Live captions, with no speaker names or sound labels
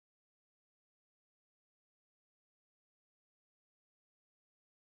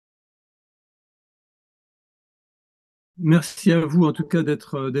Merci à vous en tout cas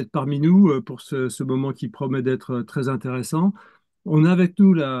d'être parmi nous pour ce moment qui promet d'être très intéressant. On a avec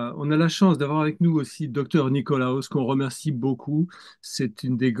nous on a la chance d'avoir avec nous aussi Dr Nicolaus qu'on remercie beaucoup. C'est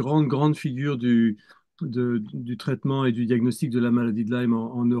une des grandes figures du traitement et du diagnostic de la maladie de Lyme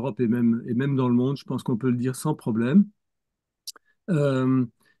en Europe et même dans le monde. Je pense qu'on peut le dire sans problème. Euh,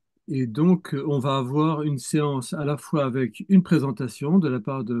 et donc, on va avoir une séance à la fois avec une présentation de la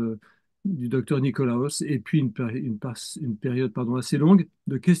part du docteur Nicolaus et puis une période assez longue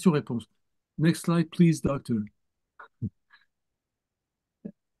de questions-réponses. Next slide, please, doctor.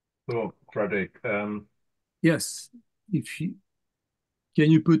 So, Frederick, Yes. If you,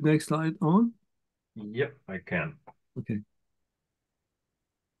 can you put next slide on? yep, I can. Okay.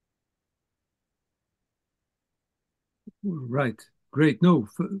 Right. Great. No,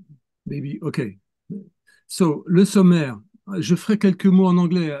 maybe. Okay. So, le sommaire. Je ferai quelques mots en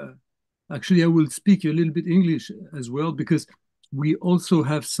anglais. Actually, I will speak a little bit English as well because we also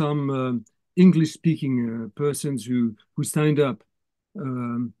have some English-speaking persons who signed up.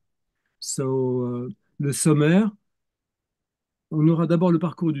 Um, le sommaire, on aura d'abord le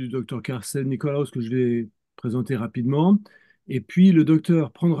parcours du docteur Carsten Nicolaus que je vais présenter rapidement, et puis le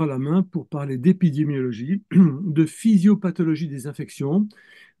docteur prendra la main pour parler d'épidémiologie, de physiopathologie des infections,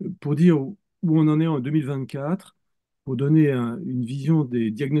 pour dire où on en est en 2024, pour donner une vision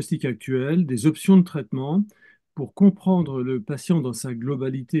des diagnostics actuels, des options de traitement, pour comprendre le patient dans sa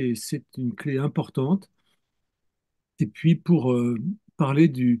globalité, et c'est une clé importante, et puis pour parler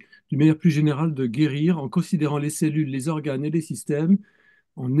d'une manière plus générale de guérir en considérant les cellules, les organes et les systèmes,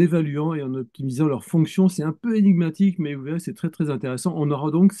 en évaluant et en optimisant leurs fonctions. C'est un peu énigmatique, mais vous verrez, c'est très intéressant. On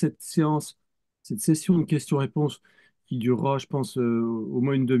aura donc cette session de questions-réponses qui durera, je pense, au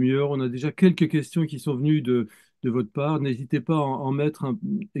moins une demi-heure. On a déjà quelques questions qui sont venues de votre part. N'hésitez pas à en mettre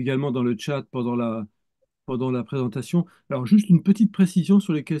également dans le chat pendant la présentation. Alors, juste une petite précision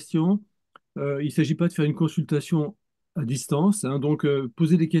sur les questions. Il ne s'agit pas de faire une consultation à distance, hein, donc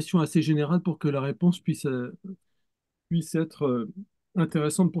poser des questions assez générales pour que la réponse puisse être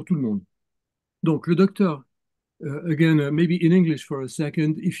intéressante pour tout le monde. Donc, le docteur, again, maybe in English for a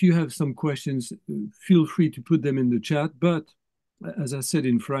second, if you have some questions, feel free to put them in the chat. But as I said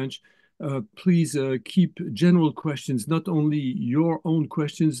in French, please keep general questions, not only your own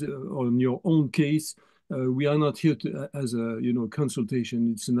questions on your own case. We are not here as a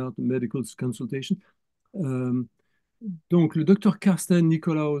consultation. It's not a medical consultation. Euh, donc, le docteur Carsten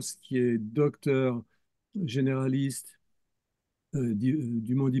Nicolaus, qui est docteur généraliste,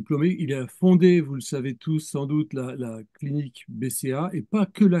 dûment diplômé. Il a fondé, vous le savez tous sans doute, la clinique BCA, et pas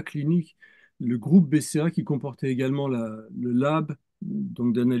que la clinique, le groupe BCA qui comportait également le lab,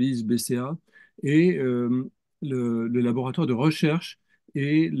 donc d'analyse BCA, et le laboratoire de recherche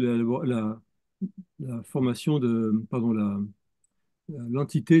et la formation pardon,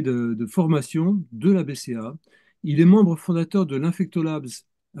 l'entité de formation de la BCA. Il est membre fondateur de l'Infectolabs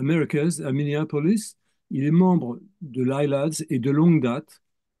Americas à Minneapolis. Il est membre de l'ILADS et de longue date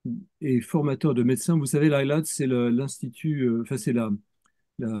et formateur de médecins. Vous savez, l'ILADS, c'est l'institut, enfin, c'est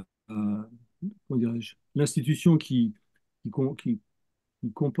comment dirais-je, l'institution qui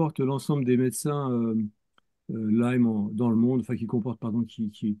comporte l'ensemble des médecins Lyme dans le monde, enfin qui comporte, pardon,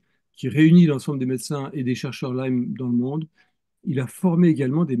 qui réunit l'ensemble des médecins et des chercheurs Lyme dans le monde. Il a formé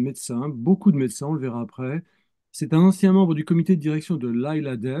également des médecins, beaucoup de médecins, on le verra après. C'est un ancien membre du comité de direction de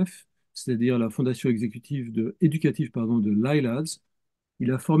l'ILADEF, c'est-à-dire la fondation éducative de l'ILADS.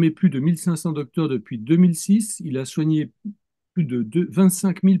 Il a formé plus de 1500 docteurs depuis 2006. Il a soigné plus de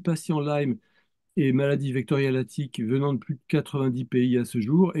 25 000 patients Lyme et maladies vectorielles à tique venant de plus de 90 pays à ce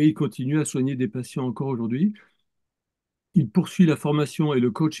jour, et il continue à soigner des patients encore aujourd'hui. Il poursuit la formation et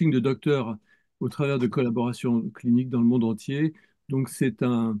le coaching de docteurs au travers de collaborations cliniques dans le monde entier. Donc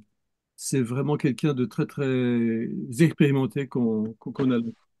c'est vraiment quelqu'un de très expérimenté qu'on a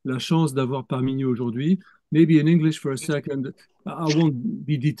la chance d'avoir parmi nous aujourd'hui. Maybe in English for a second, I won't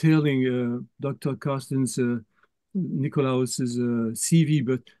be detailing Dr. Carsten's Nicolaus's CV,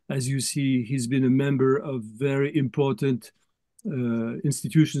 but as you see, he's been a member of very important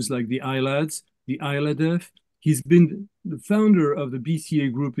institutions like the ILADS, the ILADF. He's been the founder of the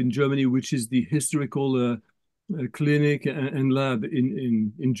BCA group in Germany, which is the historical clinic and lab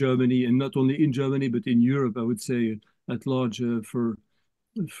in Germany, and not only in Germany, but in Europe, I would say, at large for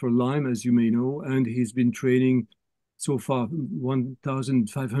Lyme, as you may know. And he's been training so far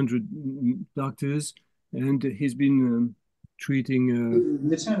 1,500 doctors, and he's been treating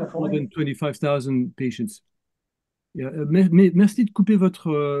Médecin à la more formé. than 25,000 patients. Merci de couper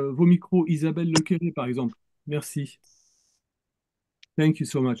vos micros, Isabelle Lequeret, par exemple. Merci. Thank you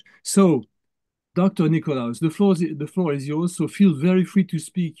so much. So, Dr. Nicolaus, the floor is yours, so feel very free to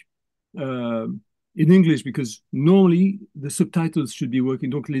speak uh, in English because normally the subtitles should be working.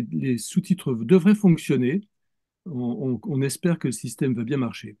 Donc les sous-titres devraient fonctionner. On espère que le système va bien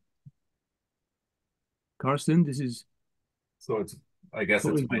marcher. Carsten, this is So I guess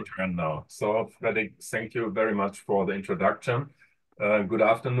floor it's is my yours. turn now. So Fredrik, thank you very much for the introduction. Good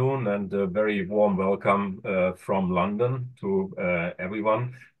afternoon and a very warm welcome from London to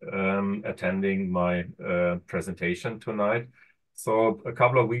everyone attending my presentation tonight. So a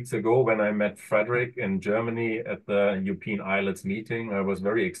couple of weeks ago, when I met Fredrik in Germany at the European Islets meeting, I was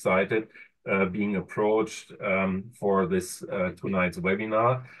very excited being approached for this tonight's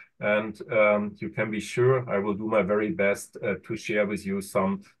webinar. And you can be sure I will do my very best to share with you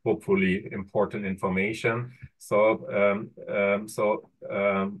some hopefully important information. So,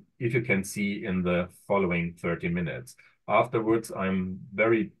 if you can see in the following 30 minutes. Afterwards, I'm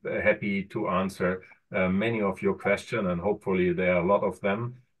very happy to answer many of your questions, and hopefully there are a lot of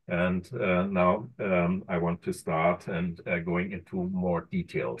them. And now I want to start and going into more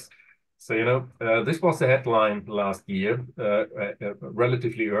details. So, this was the headline last year,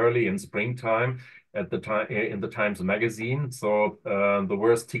 relatively early in springtime at the time in the Times Magazine. So the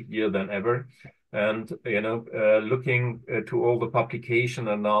worst tick year than ever. And, looking to all the publication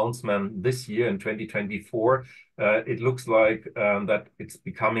announcement this year in 2024, it looks like that it's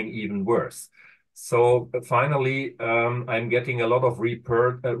becoming even worse. So finally, I'm getting a lot of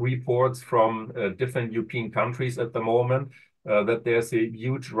reports from different European countries at the moment that there's a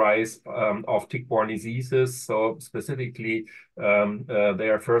huge rise of tick-borne diseases. So specifically,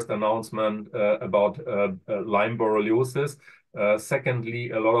 their first announcement about Lyme borreliosis.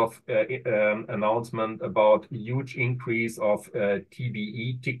 Secondly, a lot of announcement about huge increase of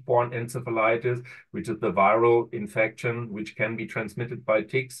TBE, tick-borne encephalitis, which is the viral infection which can be transmitted by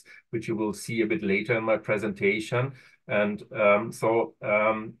ticks, which you will see a bit later in my presentation. And I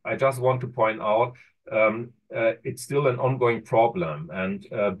just want to point out it's still an ongoing problem. And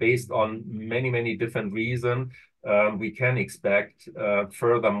based on many different reasons, we can expect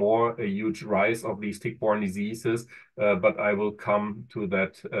furthermore a huge rise of these tick-borne diseases, but I will come to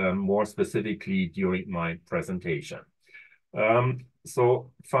that more specifically during my presentation.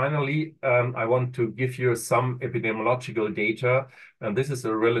 So finally, I want to give you some epidemiological data, and this is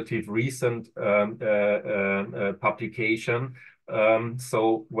a relative recent publication.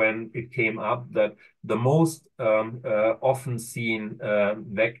 So when it came up that the most often seen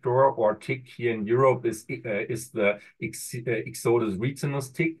vector or tick here in Europe is the Ixodes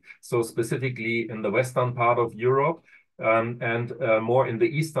ricinus tick, so specifically in the western part of Europe. And more in the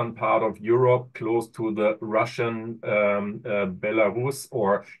eastern part of Europe, close to the Russian, Belarus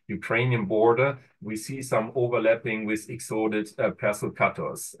or Ukrainian border, we see some overlapping with Ixodes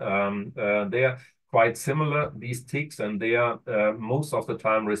persulcatus. They are quite similar, these ticks, and they are most of the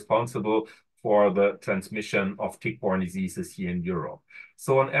time responsible for the transmission of tick-borne diseases here in Europe.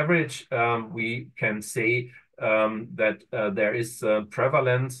 So on average, we can say that there is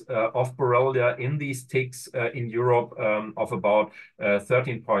prevalence of Borrelia in these ticks in Europe of about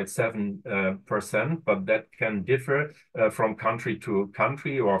 13.7%, but that can differ from country to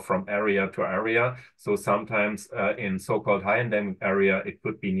country or from area to area. So sometimes in so-called high endemic area, it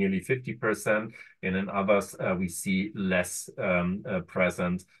could be nearly 50%, and in others, we see less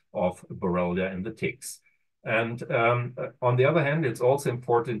presence of Borrelia in the ticks. And on the other hand, it's also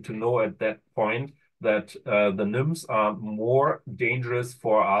important to know at that point that the nymphs are more dangerous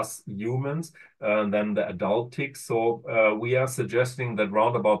for us humans than the adult ticks. So we are suggesting that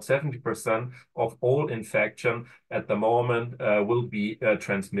around about 70% of all infection at the moment will be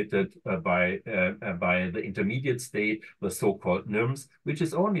transmitted by the intermediate state, the so-called nymphs, which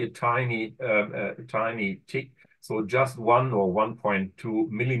is only a tiny tick. So just 1 or 1.2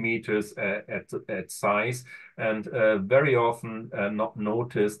 millimeters at size, and very often not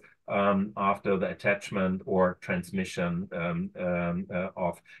noticed after the attachment or transmission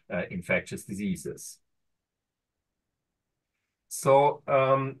of infectious diseases. So,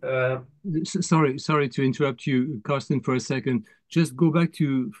 sorry to interrupt you, Carsten, for a second. Just go back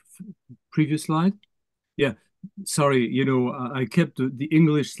to previous slide. Yeah, sorry, I kept the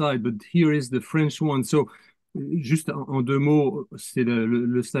English slide, but here is the French one. So, juste en deux mots, c'est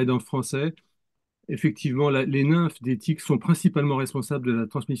le slide en français. Effectivement, les nymphes des tiques sont principalement responsables de la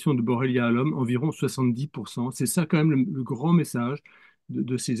transmission de Borrelia à l'homme, environ 70%. C'est ça quand même le grand message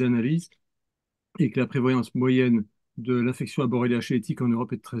de ces analyses, et que la prévoyance moyenne de l'infection à Borrelia chez les tiques en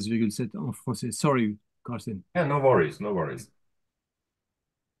Europe est de 13,7 en français. Sorry, Carsten. yeah, no worries, no worries.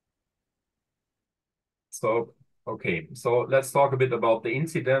 So Okay, so let's talk a bit about the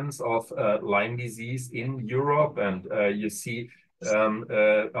incidence of Lyme disease in Europe. And you see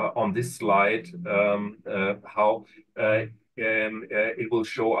on this slide how it will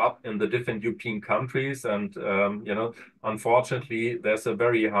show up in the different European countries. And, you know, unfortunately, there's a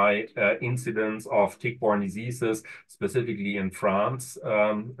very high incidence of tick-borne diseases, specifically in France,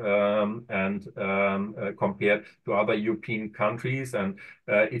 compared to other European countries. And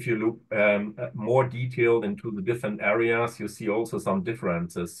if you look more detailed into the different areas, you see also some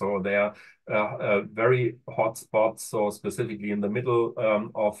differences. So there are very hot spots, so specifically in the middle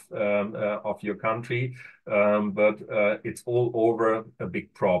of your country, but it's all over a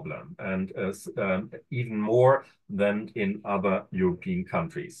big problem, and even more than in other European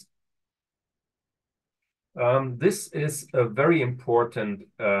countries. This is a very important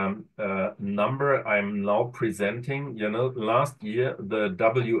number I'm now presenting. You know, last year the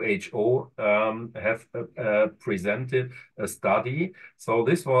WHO have presented a study. So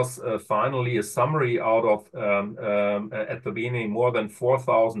this was finally a summary out of, at the beginning, more than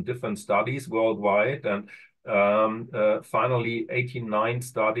 4,000 different studies worldwide. And finally 89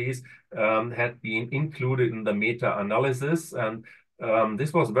 studies had been included in the meta-analysis. And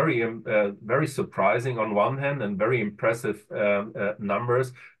this was very surprising on one hand, and very impressive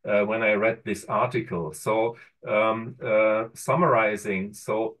numbers when I read this article. So summarizing,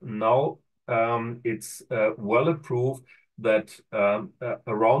 so now it's well approved that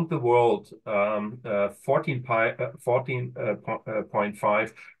around the world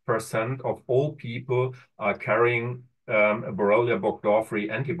 14.5% of all people are carrying Borrelia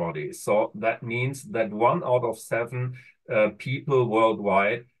burgdorferi antibodies. So that means that 1 out of 7 people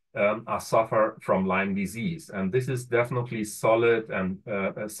worldwide suffer from Lyme disease. And this is definitely solid and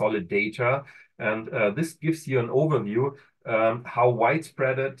solid data. And this gives you an overview how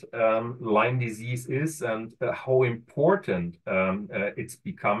widespread Lyme disease is, and how important it's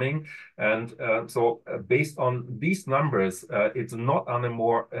becoming. And so based on these numbers, it's not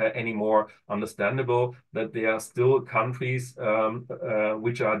anymore understandable that there are still countries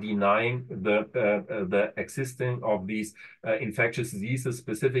which are denying the existence of these infectious diseases,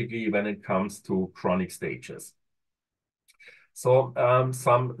 specifically when it comes to chronic stages. So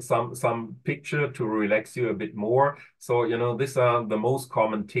some picture to relax you a bit more. So, you know, these are the most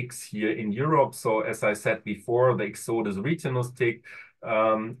common ticks here in Europe. So as I said before, the Ixodes ricinus tick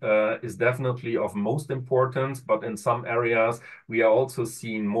is definitely of most importance, but in some areas we are also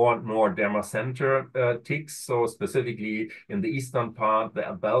seeing more and more dermacenter ticks, so specifically in the eastern part,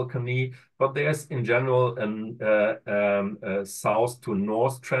 the balcony, but there's in general a south to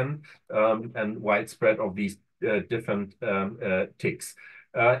north trend and widespread of these different ticks.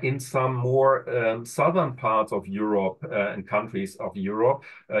 In some more southern parts of Europe and countries of Europe,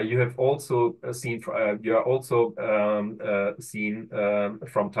 you have also seen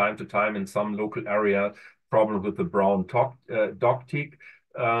from time to time in some local area problem with the brown dog tick.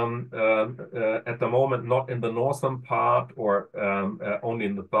 At the moment, not in the northern part, or only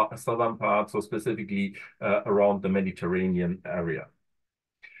in the southern part, so specifically around the Mediterranean area.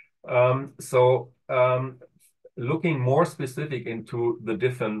 Looking more specific into the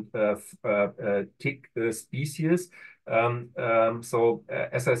different tick species.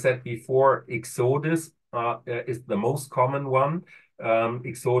 As I said before, Ixodes is the most common one.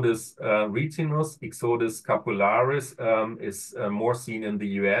 Ixodes ricinus, Ixodes scapularis is more seen in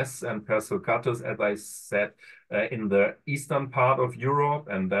the US, and Persulcatus, as I said, in the eastern part of Europe,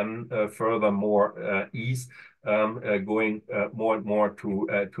 and then furthermore east, going more and more to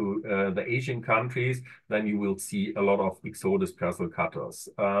the Asian countries, then you will see a lot of Ixodes persulcatus.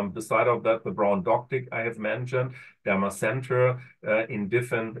 Beside of that, the brown dog tick I have mentioned, dermacenter in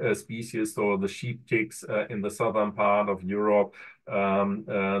different species, so the sheep ticks in the southern part of Europe,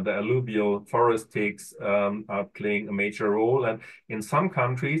 the alluvial forest ticks are playing a major role. And in some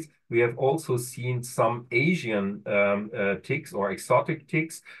countries, we have also seen some Asian ticks or exotic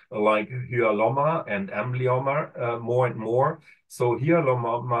ticks like hyaloma and amblyomma more and more. So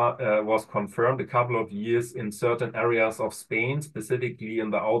hyaloma was confirmed a couple of years in certain areas of Spain, specifically in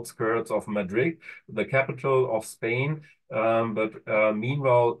the outskirts of Madrid, the capital of Spain.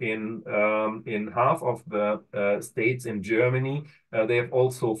 Meanwhile, in half of the states in Germany, they have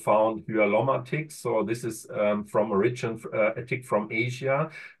also found hyaloma ticks. So this is from origin a tick from Asia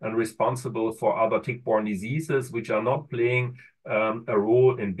and responsible for other tick-borne diseases, which are not playing a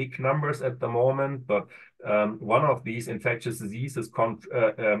role in big numbers at the moment, but one of these infectious diseases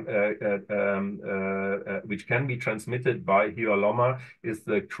which can be transmitted by hyaloma is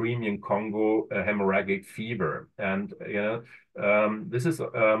the Crimean Congo hemorrhagic fever. And this is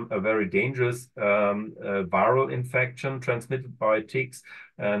a very dangerous viral infection transmitted by ticks.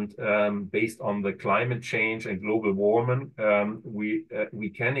 And based on the climate change and global warming, we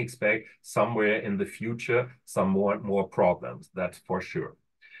can expect somewhere in the future some more problems. That's for sure.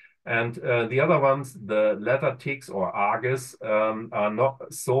 And the other ones, the leather ticks or Argus, are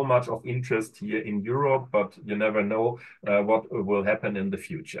not so much of interest here in Europe, but you never know what will happen in the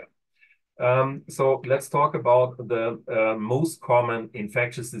future. So let's talk about the most common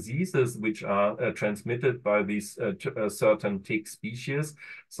infectious diseases which are transmitted by these certain tick species.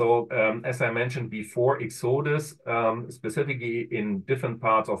 So as I mentioned before, Exodus, specifically in different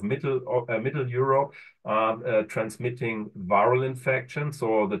parts of Middle Europe, are transmitting viral infections,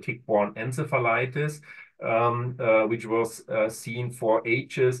 so the tick-borne encephalitis, which was seen for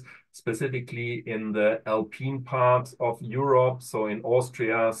ages, specifically in the Alpine parts of Europe, so in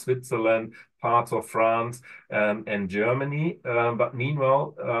Austria, Switzerland, parts of France, and Germany. But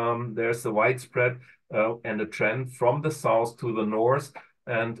meanwhile, there's a widespread and a trend from the south to the north.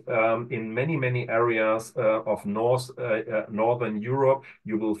 And in many areas of Northern Europe,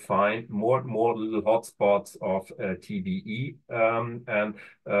 you will find more and more little hotspots of TBE, and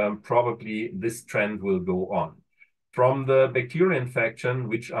probably this trend will go on. From the bacterial infection,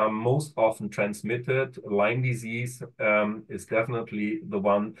 which are most often transmitted, Lyme disease is definitely the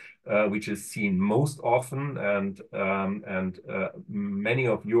one which is seen most often, and many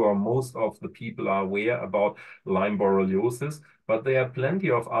of you or most of the people are aware about Lyme borreliosis. But there are plenty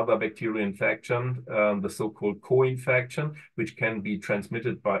of other bacterial infections, the so-called co-infection, which can be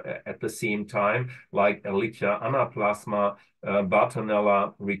transmitted at the same time, like Ehrlichia anaplasma,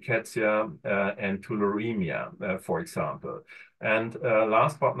 Bartonella, Rickettsia, and tularemia, for example. And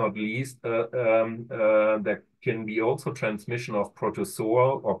last but not least, there can be also transmission of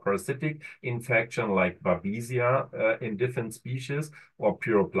protozoal or parasitic infection like Babesia in different species, or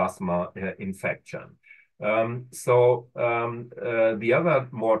Pyroplasma infection. The other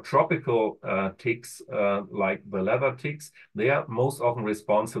more tropical ticks, like the leather ticks, they are most often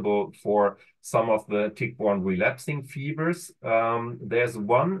responsible for some of the tick-borne relapsing fevers. There's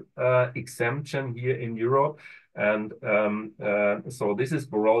one exemption here in Europe, and so this is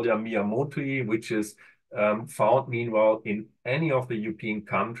Borrelia miyamotoi, which is found meanwhile in any of the European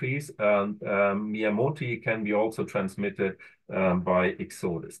countries. Miyamotoi can be also transmitted by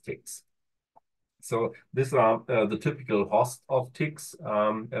Exodus ticks. So these are the typical host of ticks,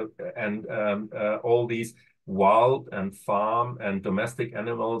 and all these wild and farm and domestic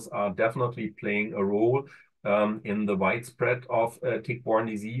animals are definitely playing a role in the widespread of tick-borne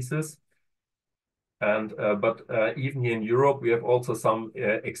diseases. And but even here in Europe, we have also some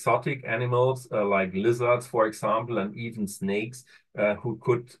exotic animals like lizards, for example, and even snakes who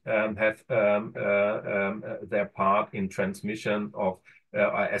could have their part in transmission of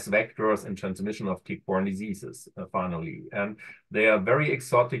as vectors in transmission of tick-borne diseases, finally. And they are very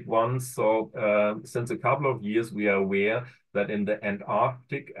exotic ones. So since a couple of years, we are aware that in the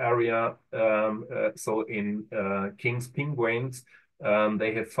Antarctic area, so in King's penguins,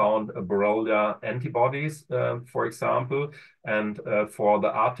 they have found Borrelia antibodies, for example, and for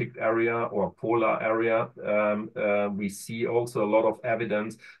the Arctic area or polar area, we see also a lot of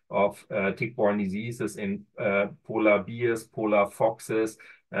evidence of tick-borne diseases in polar bears, polar foxes,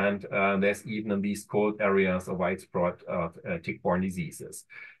 and there's even in these cold areas a widespread tick-borne diseases.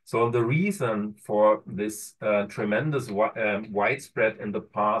 So the reason for this tremendous widespread in the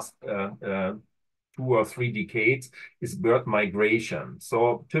past 2 or 3 decades is bird migration.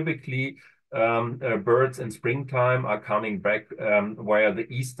 So typically birds in springtime are coming back via the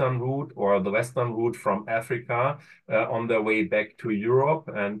eastern route or the western route from Africa on their way back to Europe,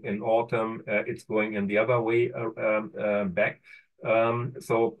 and in autumn it's going in the other way back.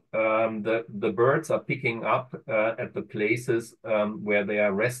 The birds are picking up at the places where they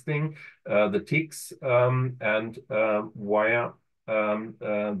are resting, the ticks, and via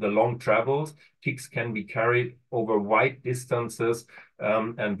the long travels, ticks can be carried over wide distances.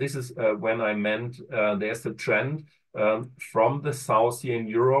 And this is when I meant there's a trend from the south here in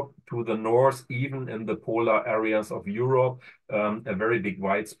Europe to the north, even in the polar areas of Europe, a very big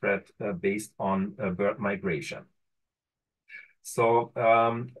widespread based on bird migration. So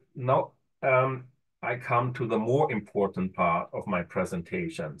now I come to the more important part of my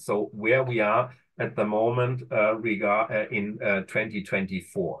presentation. So where we are at the moment in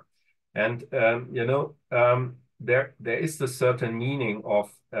 2024. And, there is a certain meaning of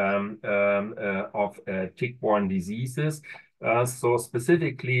tick-borne diseases. So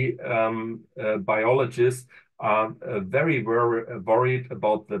specifically, biologists are very worried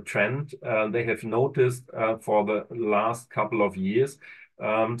about the trend they have noticed for the last couple of years.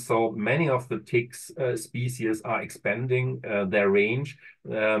 So many of the ticks species are expanding their range,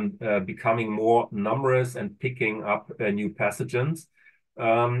 becoming more numerous and picking up new pathogens.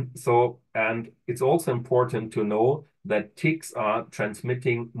 And it's also important to know that ticks are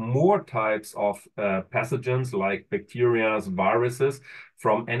transmitting more types of pathogens like bacteria, viruses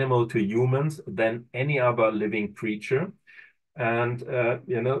from animal to humans than any other living creature. And there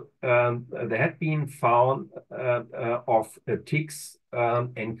had been found of ticks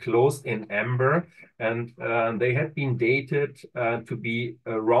enclosed in amber, and they had been dated to be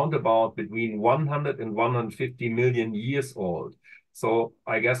around about between 100 and 150 million years old. So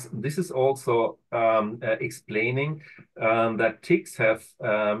I guess this is also explaining that ticks have,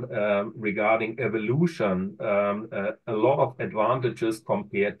 regarding evolution, a lot of advantages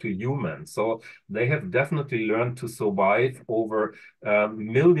compared to humans. So they have definitely learned to survive over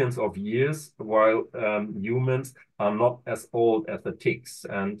millions of years, while humans are not as old as the ticks.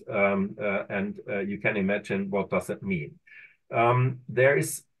 And you can imagine what does it mean.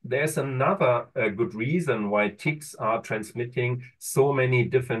 There's another good reason why ticks are transmitting so many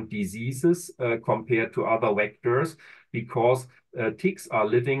different diseases compared to other vectors, because ticks are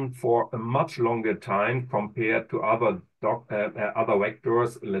living for a much longer time compared to other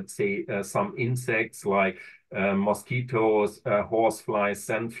vectors, let's say some insects like mosquitoes, horseflies,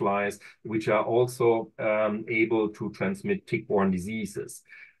 sandflies, which are also able to transmit tick-borne diseases.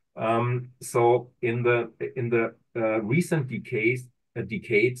 So in the recent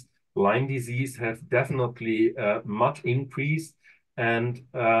decades, Lyme disease have definitely much increased, and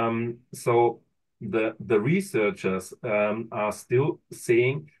so the researchers are still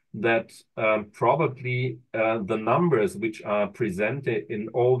saying that probably the numbers which are presented in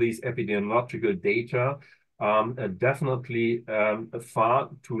all these epidemiological data are definitely far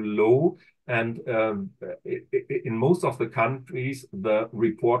too low. And in most of the countries, the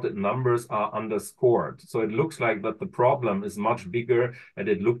reported numbers are underscored. So it looks like that the problem is much bigger than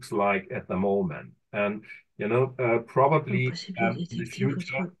it looks like at the moment. And, probably in the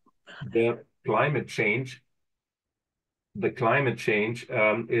future, the climate change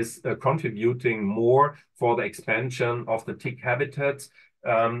is contributing more for the expansion of the tick habitats.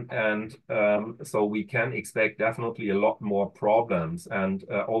 So we can expect definitely a lot more problems, and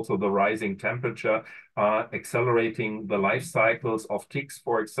also the rising temperature accelerating the life cycles of ticks,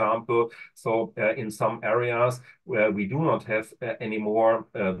 for example. So in some areas where we do not have anymore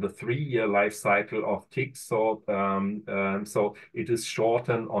the 3-year life cycle of ticks, so it is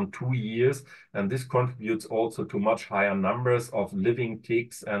shortened on 2 years, and this contributes also to much higher numbers of living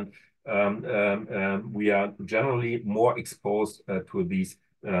ticks, and we are generally more exposed to these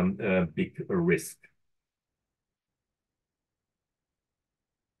big risks.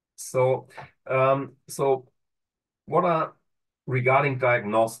 So what are regarding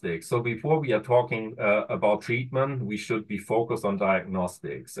diagnostics? So before we are talking about treatment, we should be focused on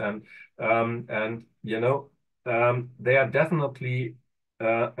diagnostics, and there are definitely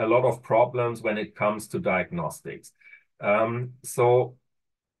a lot of problems when it comes to diagnostics. So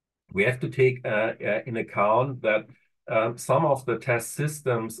we have to take in account that some of the test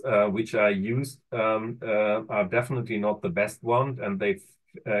systems which are used are definitely not the best ones, and they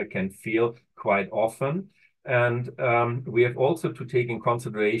can fail quite often. And we have also to take in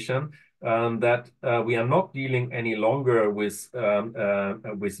consideration that we are not dealing any longer with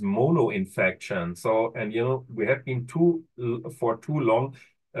mono infection. So, and we have been for too long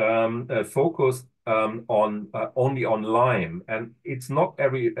focused only on Lyme, and it's not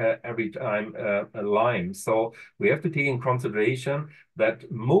every time Lyme. So we have to take in consideration that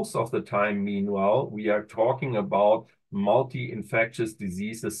most of the time, meanwhile, we are talking about multi-infectious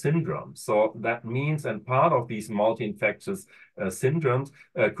diseases syndromes. So that means, and part of these multi-infectious syndromes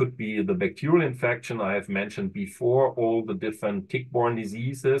could be the bacterial infection I have mentioned before, all the different tick-borne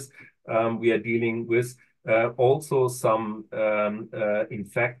diseases we are dealing with. Also some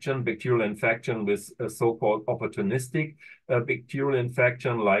bacterial infection with so-called opportunistic bacterial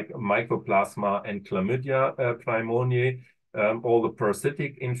infection like Mycoplasma and Chlamydia pneumoniae. All the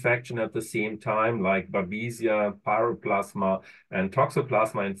parasitic infection at the same time, like Babesia, Pyroplasma, and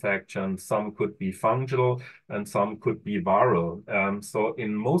Toxoplasma infection. Some could be fungal and some could be viral. So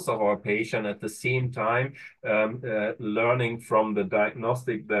in most of our patients at the same time, learning from the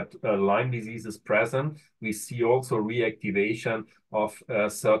diagnostic that Lyme disease is present, we see also reactivation of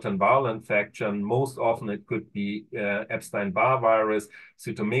certain viral infection. Most often it could be Epstein-Barr virus,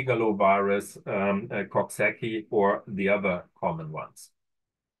 cytomegalovirus, Coxsackie, or the other common ones.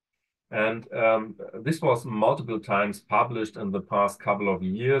 And this was multiple times published in the past couple of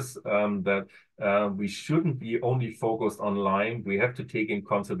years, that we shouldn't be only focused on Lyme. We have to take in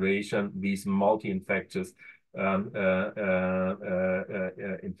consideration these multi-infectious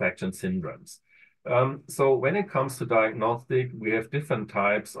infection syndromes. So when it comes to diagnostic, we have different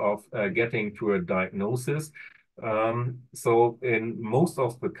types of getting to a diagnosis. So in most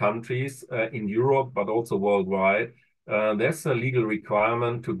of the countries in Europe, but also worldwide, there's a legal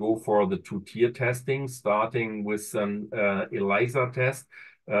requirement to go for the two-tier testing, starting with an ELISA test,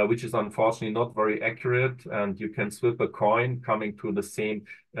 which is unfortunately not very accurate, and you can flip a coin coming to the same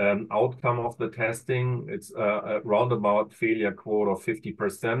outcome of the testing. It's a roundabout failure quote of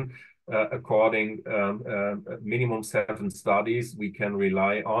 50%, according minimum 7 studies we can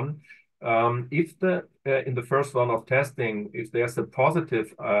rely on. If in the first round of testing, if there's a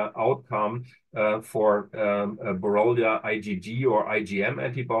positive outcome for Borrelia IgG or IgM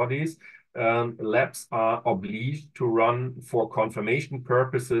antibodies, labs are obliged to run for confirmation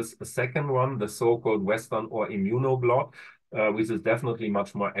purposes a second one, the so-called Western or immunoblot, which is definitely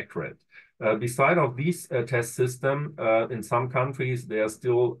much more accurate. Beside of these test system, in some countries, there's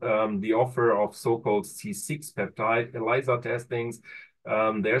still the offer of so-called C6 peptide ELISA testings.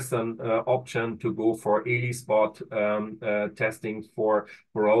 There's an option to go for ELISpot testing for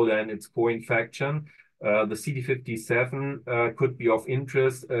Borrelia and its co-infection. The CD57 could be of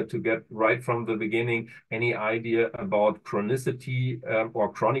interest to get right from the beginning any idea about chronicity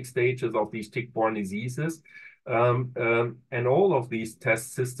or chronic stages of these tick-borne diseases. And all of these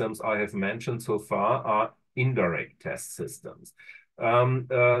test systems I have mentioned so far are indirect test systems.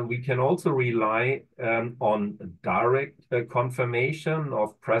 We can also rely on direct confirmation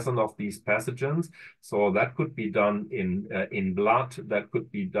of presence of these pathogens. So that could be done in blood, that could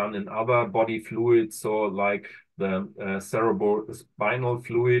be done in other body fluids, so like the cerebrospinal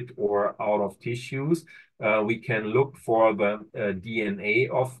fluid or out of tissues. We can look for the DNA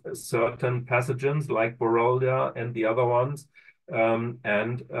of certain pathogens like Borrelia and the other ones.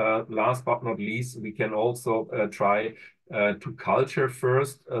 And last but not least, we can also try to culture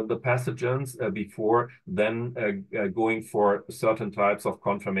first the pathogens before then going for certain types of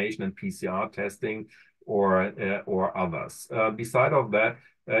confirmation and PCR testing or others. Beside of that,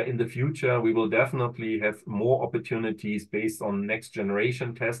 in the future, we will definitely have more opportunities based on next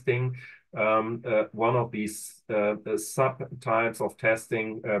generation testing. One of these subtypes of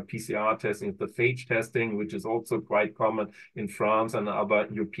testing, PCR testing, is the phage testing, which is also quite common in France and other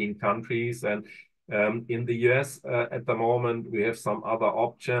European countries. And in the US, at the moment, we have some other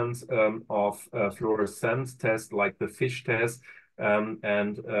options of fluorescence tests like the FISH test.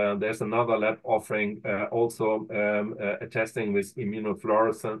 And there's another lab offering also a testing with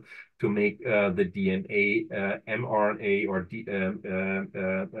immunofluorescence to make the DNA, mRNA, or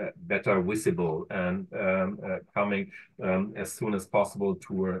better visible and coming as soon as possible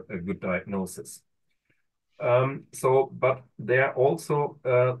to a good diagnosis. But there are also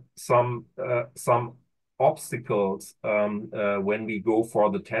some obstacles when we go for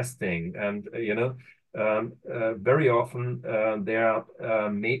the testing, and very often there are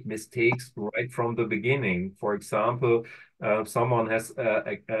made mistakes right from the beginning. For example, someone has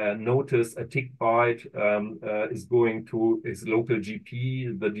noticed a tick bite, is going to his local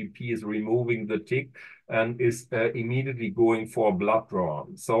GP, the GP is removing the tick and is immediately going for a blood draw.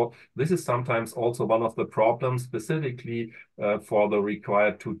 So this is sometimes also one of the problems, specifically for the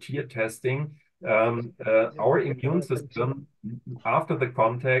required two-tier testing. Our immune system, after the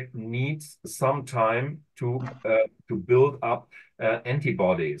contact, needs some time to build up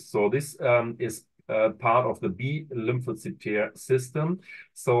antibodies. So this is part of the B lymphocyte system.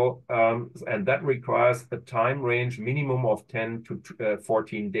 So, and that requires a time range minimum of 10 to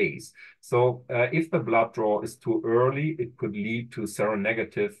 14 days. So if the blood draw is too early, it could lead to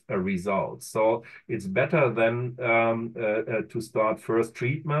seronegative results. So it's better then to start first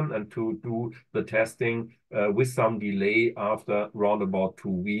treatment and to do the testing with some delay after around about 2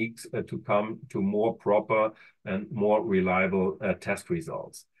 weeks to come to more proper and more reliable test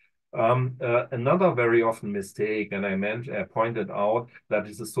results. Another very often mistake, and I pointed out that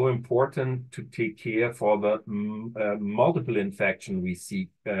it is so important to take care for the multiple infection we see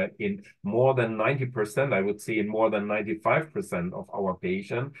in more than 90%, I would say in more than 95% of our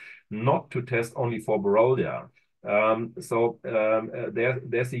patients, not to test only for Borrelia. There's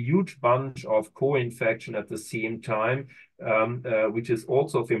a huge bunch of co-infection at the same time, which is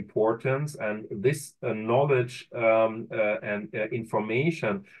also of importance. And this knowledge and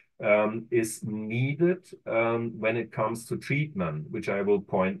information is needed when it comes to treatment, which I will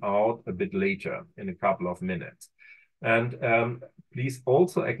point out a bit later in a couple of minutes. And please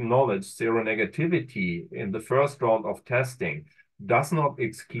also acknowledge seronegativity in the first round of testing does not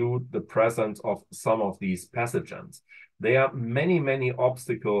exclude the presence of some of these pathogens. There are many, many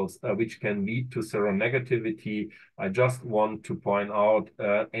obstacles which can lead to seronegativity. I just want to point out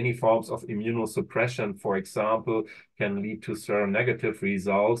any forms of immunosuppression, for example, can lead to seronegative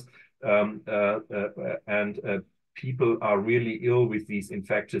results. People are really ill with these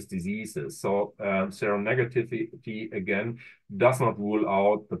infectious diseases. So seronegativity, again, does not rule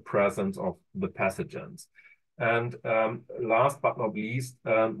out the presence of the pathogens. And last but not least,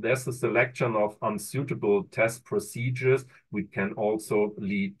 there's a selection of unsuitable test procedures, which can also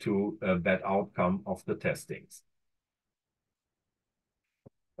lead to a bad outcome of the testings.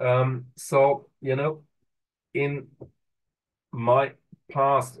 So, you know, in my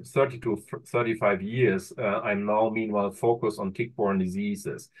past 30 to 35 years, I'm now meanwhile focused on tick-borne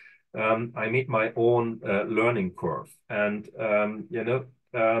diseases. I made my own learning curve. And, you know,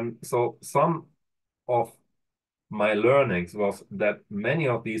 so some of my learnings was that many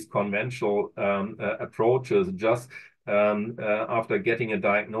of these conventional approaches just after getting a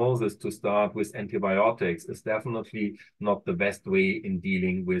diagnosis to start with antibiotics is definitely not the best way in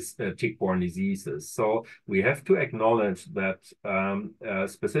dealing with tick-borne diseases. So we have to acknowledge that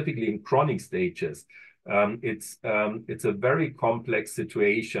specifically in chronic stages, it's a very complex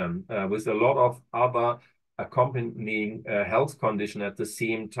situation with a lot of other accompanying health condition at the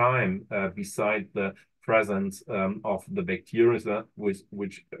same time beside the presence of the bacteria,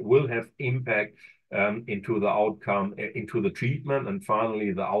 which will have impact into the outcome, into the treatment, and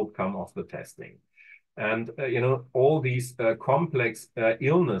finally the outcome of the testing. And, you know, all these complex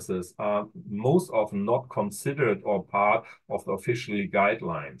illnesses are most often not considered or part of the official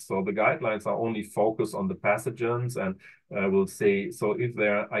guidelines. So the guidelines are only focused on the pathogens and will say, so if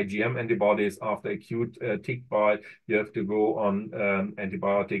there are IgM antibodies after acute tick bite, you have to go on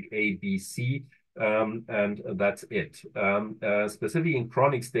antibiotic A, B, C. And that's it. Specifically in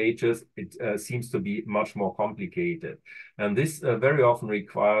chronic stages, it seems to be much more complicated. And this very often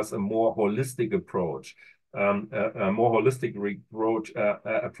requires a more holistic approach, a more holistic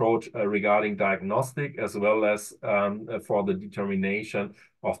approach regarding diagnostic as well as for the determination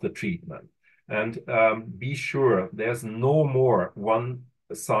of the treatment. And be sure there's no more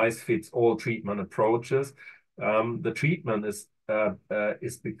one-size-fits-all treatment approaches. The treatment is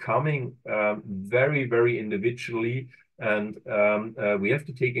becoming very, very individually, and we have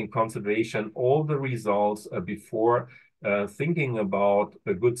to take in consideration all the results before thinking about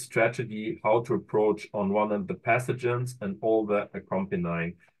a good strategy, how to approach on one of the pathogens and all the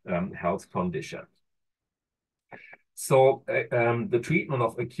accompanying health conditions. So the treatment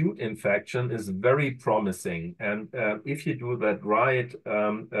of acute infection is very promising, and if you do that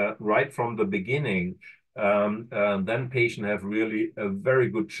right from the beginning, then patients have really a very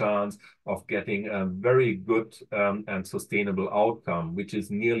good chance of getting a very good and sustainable outcome, which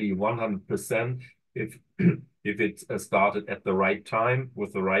is nearly 100% if it's started at the right time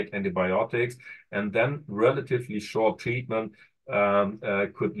with the right antibiotics, and then relatively short treatment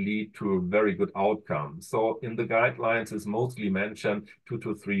could lead to a very good outcome. So in the guidelines is mostly mentioned 2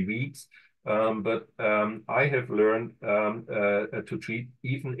 to 3 weeks. But I have learned to treat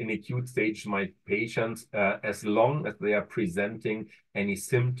even in acute stage my patients as long as they are presenting any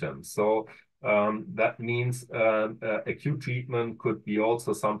symptoms. So that means acute treatment could be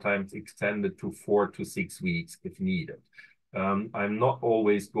also sometimes extended to 4 to 6 weeks if needed. I'm not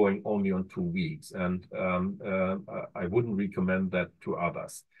always going only on 2 weeks, and I wouldn't recommend that to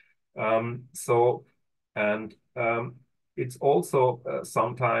others. It's also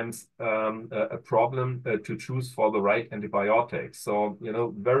sometimes a problem to choose for the right antibiotics. So, you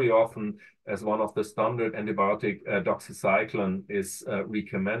know, very often as one of the standard antibiotic, doxycycline is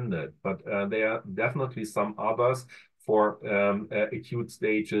recommended, but there are definitely some others for acute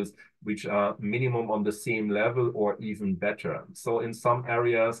stages which are minimum on the same level or even better. So in some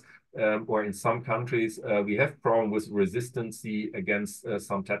areas, or in some countries, we have problem with resistance against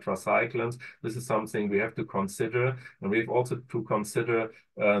some tetracyclines. This is something we have to consider. And we have also to consider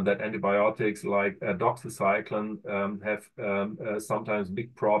that antibiotics like doxycycline have sometimes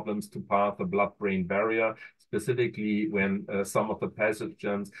big problems to pass the blood-brain barrier, specifically when some of the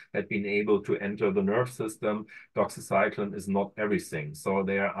pathogens had been able to enter the nerve system. Doxycycline is not everything. So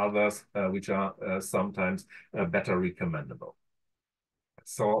there are others which are sometimes better recommendable.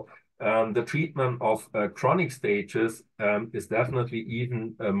 So the treatment of chronic stages is definitely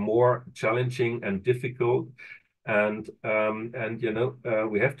even more challenging and difficult. And you know,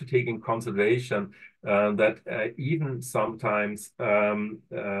 we have to take in consideration that even sometimes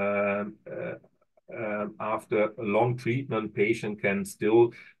after a long treatment, patient can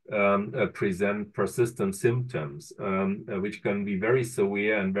still present persistent symptoms, which can be very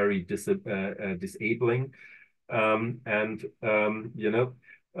severe and very disabling. You know,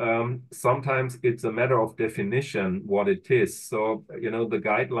 sometimes it's a matter of definition what it is. So, you know, the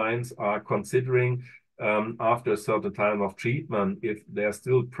guidelines are considering after a certain time of treatment, if there's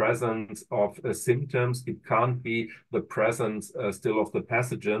still presence of symptoms, it can't be the presence still of the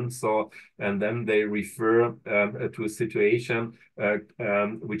pathogen. So, and then they refer to a situation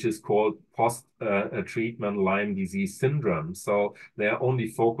which is called post-treatment Lyme disease syndrome. So they are only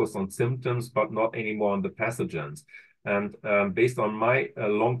focused on symptoms, but not anymore on the pathogens. And based on my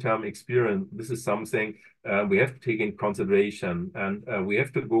long-term experience, this is something we have to take in consideration, and we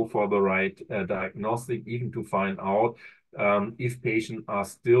have to go for the right diagnostic, even to find out if patients are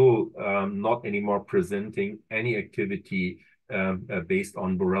still not anymore presenting any activity based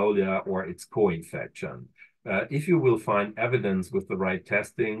on Borrelia or its co-infection. If you will find evidence with the right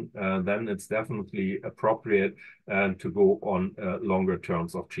testing, then it's definitely appropriate to go on longer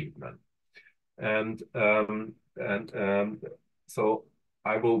terms of treatment. And so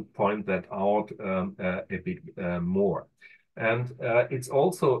I will point that out a bit more. And it's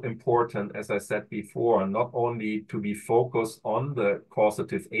also important, as I said before, not only to be focused on the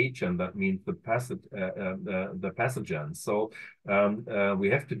causative agent, that means the pathogen. So we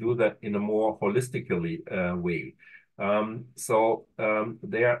have to do that in a more holistically way. There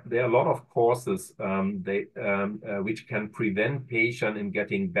are a lot of causes which can prevent patient in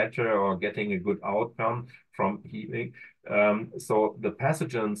getting better or getting a good outcome from healing. So the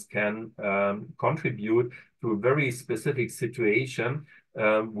pathogens can contribute to a very specific situation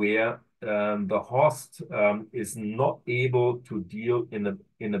where the host is not able to deal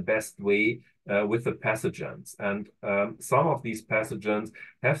in the best way with the pathogens. And some of these pathogens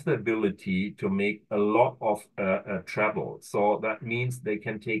have the ability to make a lot of trouble. So that means they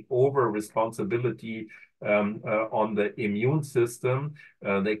can take over responsibility on the immune system.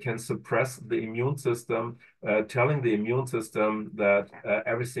 They can suppress the immune system, telling the immune system that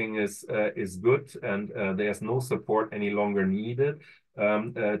everything is good and there's no support any longer needed.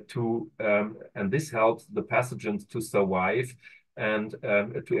 And this helps the pathogens to survive and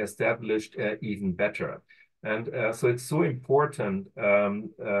to establish even better. And so it's so important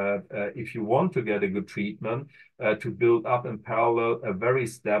if you want to get a good treatment to build up in parallel a very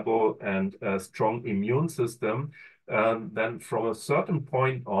stable and strong immune system. Then from a certain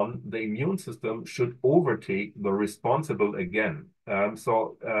point on, the immune system should overtake the responsible again.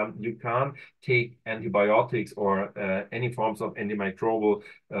 You can't take antibiotics or any forms of antimicrobial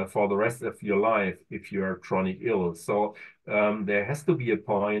for the rest of your life if you are chronic ill. So there has to be a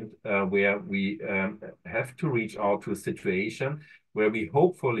point where we have to reach out to a situation where we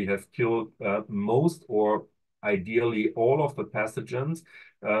hopefully have killed most or ideally all of the pathogens.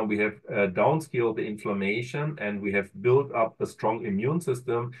 We have downscaled the inflammation, and we have built up a strong immune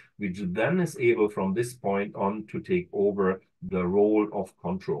system, which then is able from this point on to take over the role of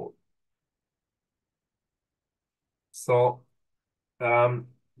control. So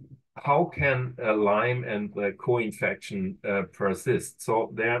how can Lyme and the co-infection persist?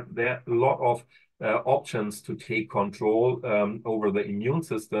 So there are a lot of options to take control over the immune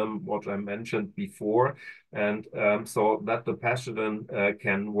system, what I mentioned before, and so that the pathogen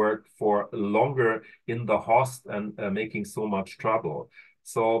can work for longer in the host and making so much trouble.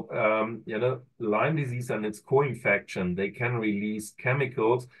 So, you know, Lyme disease and its co-infection, they can release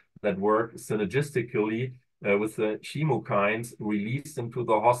chemicals that work synergistically with the chemokines released into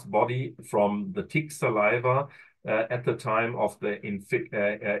the host body from the tick saliva at the time of the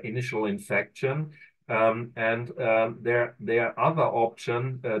initial infection. There are other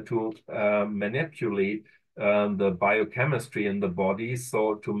options to manipulate the biochemistry in the body,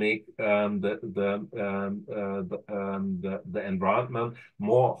 so to make the environment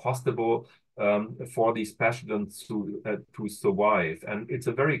more hospitable for these pathogens to survive. And it's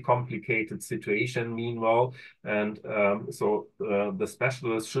a very complicated situation meanwhile. And so the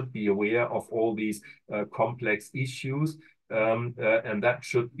specialists should be aware of all these complex issues. And that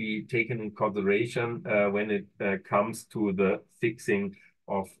should be taken in consideration when it comes to the fixing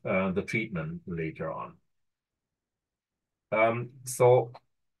of the treatment later on.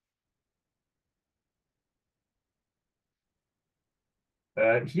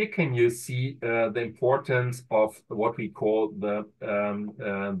 Here can you see the importance of what we call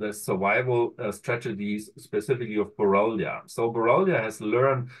the survival strategies, specifically of Borrelia. So Borrelia has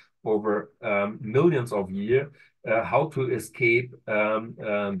learned over millions of years how to escape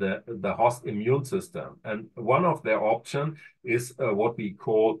the host immune system. And one of their options is what we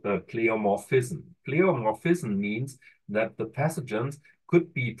call pleomorphism. Pleomorphism means that the pathogens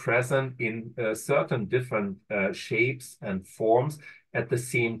could be present in certain different shapes and forms at the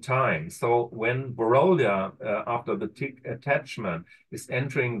same time. So when Borrelia, after the tick attachment, is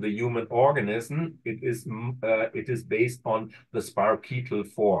entering the human organism, it is based on the spirochetal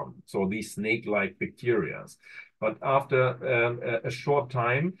form, so these snake-like bacteria. But after a short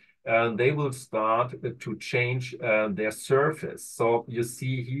time, they will start to change their surface. So you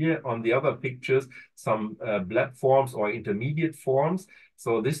see here on the other pictures some blood forms or intermediate forms.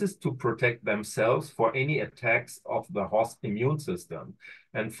 So this is to protect themselves for any attacks of the host immune system.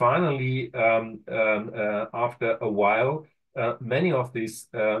 And finally, after a while, many of these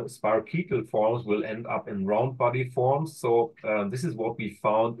spirochetal forms will end up in round body forms. So this is what we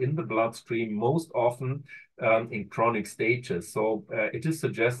found in the bloodstream most often in chronic stages. So it is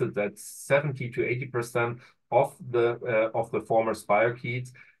suggested that 70 to 80% of the former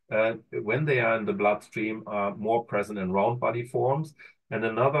spirochetes, when they are in the bloodstream, are more present in round body forms. And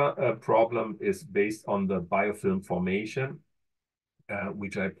another problem is based on the biofilm formation,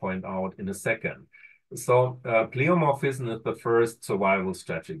 which I point out in a second. So pleomorphism is the first survival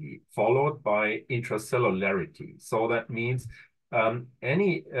strategy, followed by intracellularity. So that means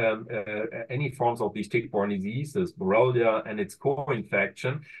any forms of these tick-borne diseases, Borrelia and its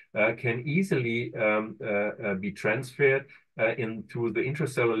co-infection, can easily be transferred into the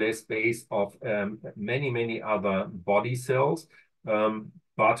intracellular space of many other body cells.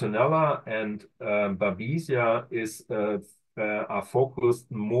 Bartonella and Babesia are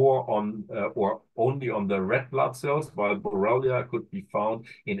focused more on or only on the red blood cells, while Borrelia could be found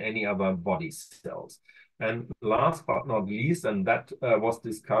in any other body cells. And last but not least, and that was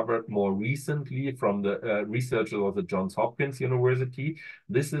discovered more recently from the researchers of the Johns Hopkins University,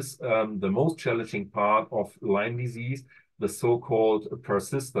 this is the most challenging part of Lyme disease, the so-called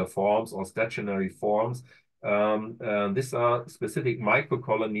persister forms or stationary forms. These are specific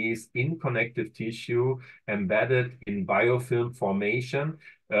microcolonies in connective tissue embedded in biofilm formation.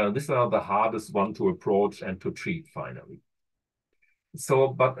 These are the hardest one to approach and to treat finally. So,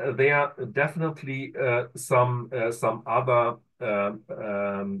 but there are definitely some other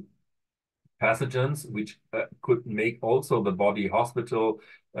pathogens which could make also the body hospital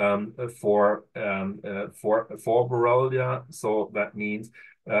for Borrelia. So that means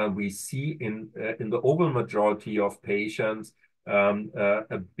we see in the overall majority of patients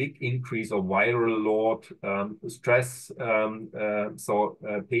a big increase of viral load, stress. So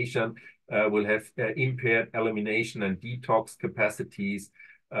patient will have impaired elimination and detox capacities.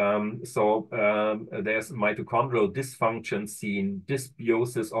 So there's mitochondrial dysfunction seen.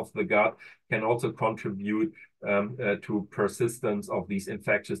 Dysbiosis of the gut can also contribute to persistence of these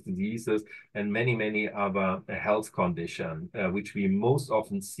infectious diseases and many other health conditions, which we most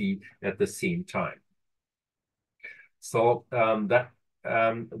often see at the same time. So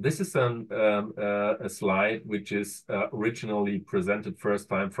this is a slide which is originally presented first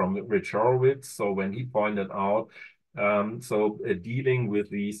time from Rich Horowitz. So when he pointed out, dealing with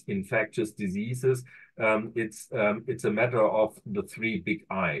these infectious diseases, it's a matter of the three big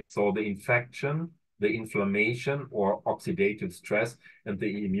I's. So the infection, the inflammation or oxidative stress, and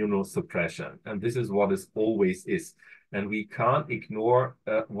the immunosuppression. And this is what it always is. And we can't ignore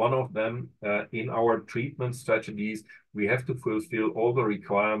one of them in our treatment strategies. We have to fulfill all the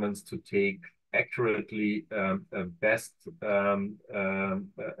requirements to take accurately best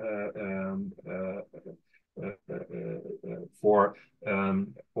for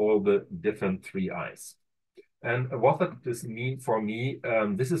all the different three I's. And what does this mean for me?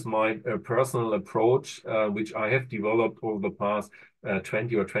 This is my personal approach, which I have developed over the past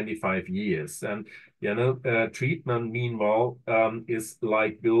 20 or 25 years. And, you know, treatment, meanwhile, is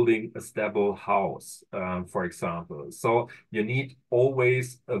like building a stable house, for example. So you need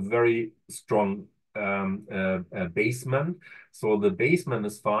always a very strong basement. So the basement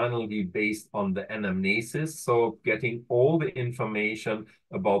is finally based on the anamnesis, so getting all the information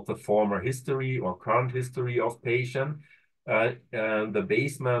about the former history or current history of patient. The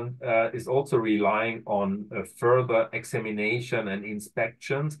basement is also relying on further examination and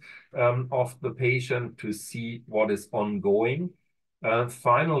inspections of the patient to see what is ongoing.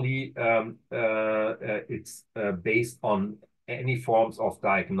 Finally, it's based on any forms of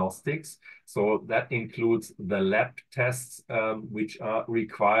diagnostics. So that includes the lab tests which are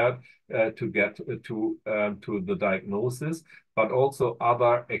required to get to the diagnosis, but also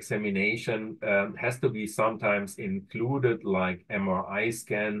other examination has to be sometimes included, like MRI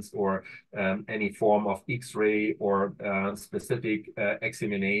scans or any form of X-ray or specific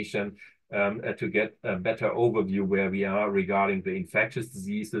examination to get a better overview where we are regarding the infectious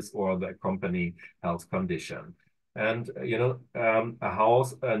diseases or the accompanying health condition. And, you know, a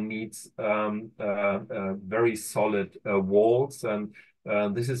house needs very solid walls. And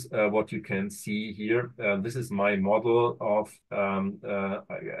this is what you can see here. This is my model of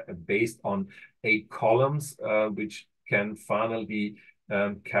based on 8 columns, which can finally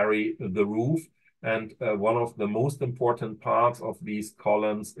carry the roof. And one of the most important parts of these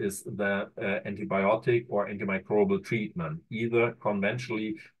columns is the antibiotic or antimicrobial treatment, either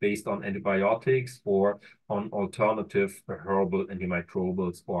conventionally based on antibiotics or on alternative herbal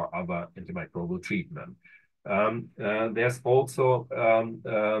antimicrobials or other antimicrobial treatment. There's also,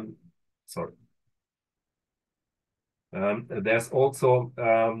 there's also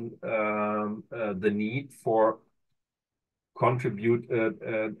the need for contributing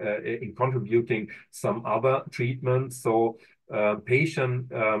some other treatments. So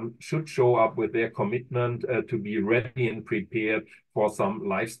patient should show up with their commitment to be ready and prepared for some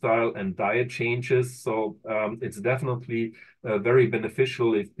lifestyle and diet changes. So it's definitely very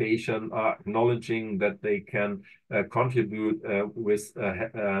beneficial if patients are acknowledging that they can contribute with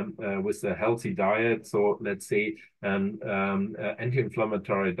a healthy diet. So let's say an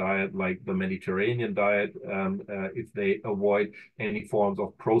anti-inflammatory diet like the Mediterranean diet, if they avoid any forms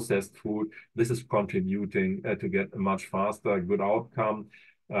of processed food, this is contributing to get a much faster, good outcome.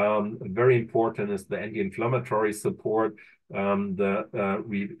 Very important is the anti-inflammatory support, the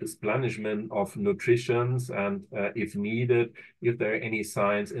replenishment of nutritions, and if needed, if there are any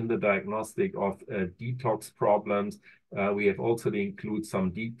signs in the diagnostic of detox problems, we have also to include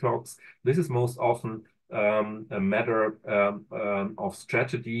some detox. This is most often a matter of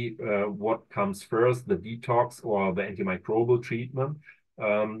strategy, what comes first, the detox or the antimicrobial treatment.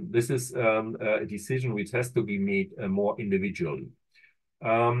 This is a decision which has to be made more individually.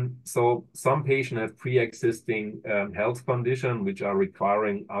 So some patients have pre-existing health conditions which are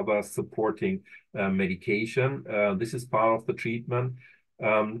requiring other supporting medication. This is part of the treatment.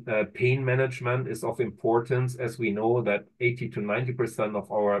 Pain management is of importance, as we know that 80 to 90%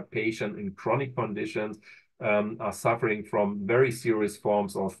 of our patients in chronic conditions are suffering from very serious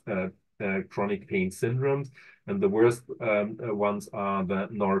forms of chronic pain syndromes. And the worst ones are the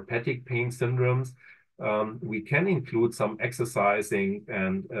neuropathic pain syndromes. We can include some exercising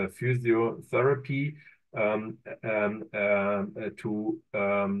and physiotherapy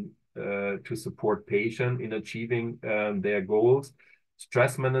to support patients in achieving their goals.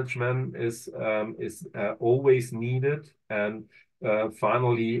 Stress management is always needed. And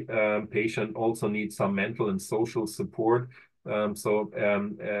finally, patient also needs some mental and social support. As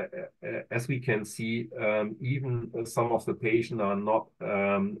we can see, even some of the patients are not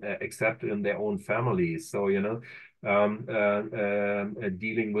accepted in their own families. So, you know,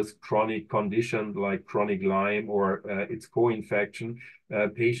 dealing with chronic conditions like chronic Lyme or its co-infection,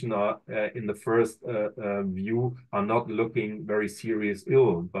 patients are in the first view are not looking very serious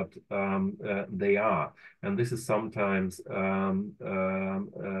ill, but they are. And this is sometimes, and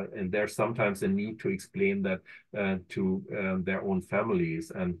there's sometimes a need to explain that to their own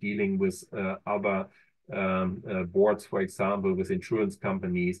families, and dealing with other boards, for example, with insurance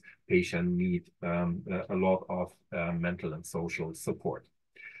companies, patients need a lot of mental and social support.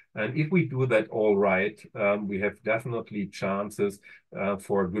 And if we do that all right, we have definitely chances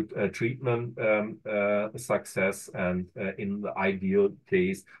for good treatment success and in the ideal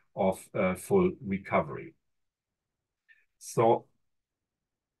case of full recovery. So,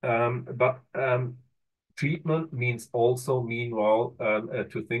 treatment means also, meanwhile,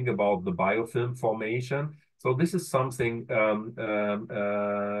 to think about the biofilm formation. So this is something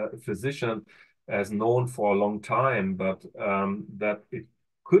physician has known for a long time, but that it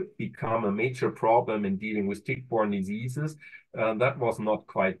could become a major problem in dealing with tick-borne diseases. That was not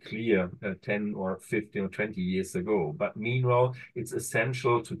quite clear 10 or 15 or 20 years ago. But meanwhile, it's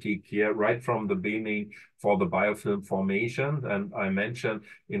essential to take care right from the beginning for the biofilm formation. And I mentioned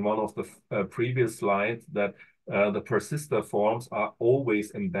in one of the previous slides that the persister forms are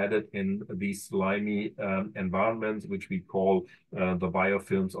always embedded in these slimy environments, which we call the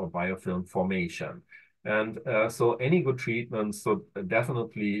biofilms or biofilm formation. And so any good treatment should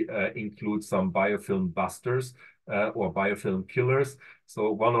definitely include some biofilm busters or biofilm killers.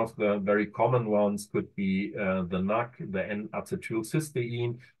 So one of the very common ones could be the NAC, the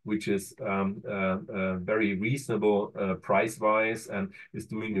N-acetylcysteine, which is very reasonable price-wise and is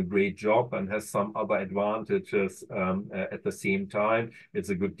doing a great job and has some other advantages at the same time. It's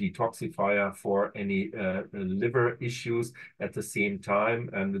a good detoxifier for any liver issues at the same time,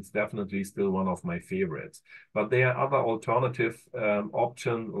 and it's definitely still one of my favorites. But there are other alternative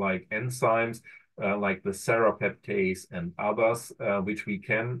options like enzymes, like the serrapeptase and others, which we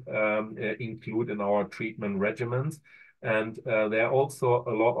can include in our treatment regimens. And there are also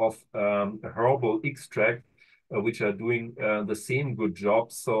a lot of herbal extract which are doing the same good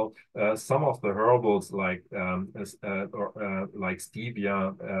job. So some of the herbals like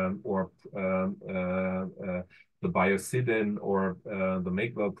stevia or the biocidin or the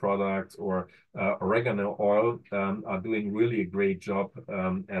Makewell products or oregano oil are doing really a great job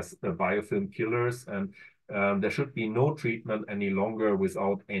as biofilm killers. And there should be no treatment any longer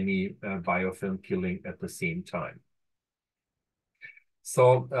without any biofilm killing at the same time.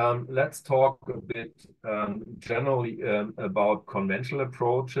 So let's talk a bit generally about conventional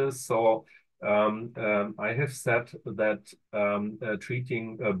approaches. So I have said that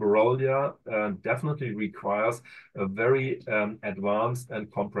treating Borrelia definitely requires a very advanced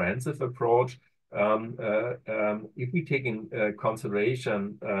and comprehensive approach. If we take in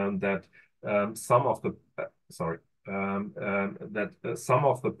consideration that some of the some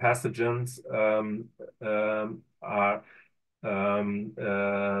of the pathogens are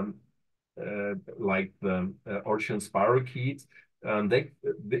like the Orchian spirochetes,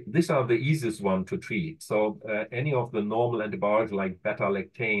 these are the easiest one to treat. So any of the normal antibiotics like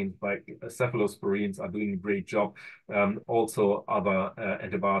beta-lactams, like cephalosporins are doing a great job. Also other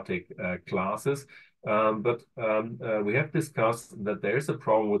antibiotic classes. But we have discussed that there is a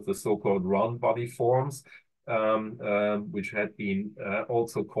problem with the so-called round body forms, which had been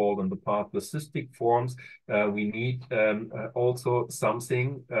also called in the past the cystic forms. We need also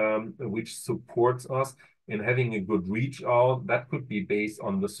something which supports us in having a good reach out. That could be based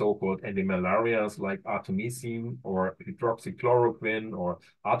on the so-called antimalarials like artemisinin or hydroxychloroquine or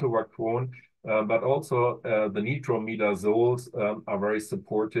atovaquone. But also the nitromidazoles are very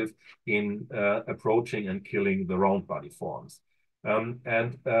supportive in approaching and killing the round body forms.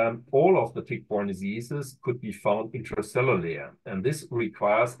 All of the tick-borne diseases could be found intracellular, and this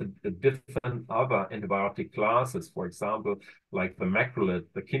requires a different other antibiotic classes, for example, like the macrolide,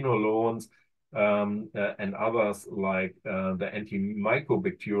 the quinolones, and others like the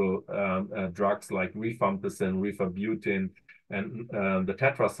antimycobacterial drugs like rifampicin, rifabutin, and the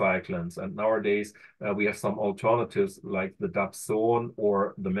tetracyclines. And nowadays we have some alternatives like the dapsone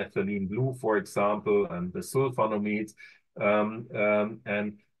or the methylene blue, for example, and the sulfonamides.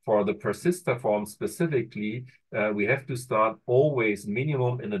 And for the persister form specifically, we have to start always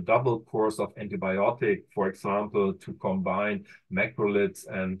minimum in a double course of antibiotic, for example, to combine macrolides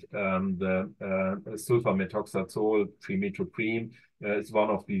and the sulfamethoxazole, trimethoprim is one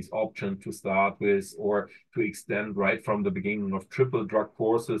of these options to start with, or to extend right from the beginning of triple drug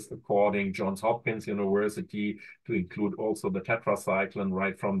courses according Johns Hopkins University to include also the tetracycline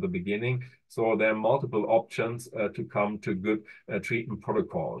right from the beginning. So there are multiple options to come to good treatment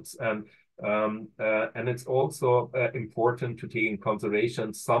protocols. And it's also important to take in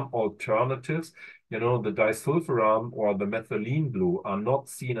consideration some alternatives. You know, the disulfiram or the methylene blue are not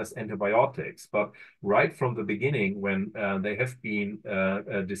seen as antibiotics, but right from the beginning, when they have been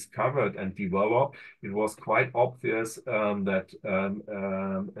discovered and developed, it was quite obvious that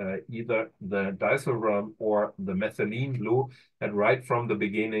either the disulfiram or the methylene blue had right from the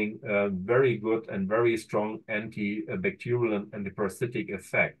beginning very good and very strong antibacterial and antiparasitic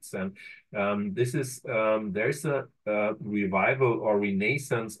effects. And this is there's a revival or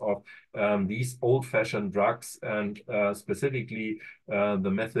renaissance of these old old-fashioned drugs, and specifically the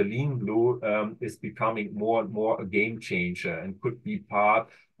methylene blue is becoming more and more a game changer and could be part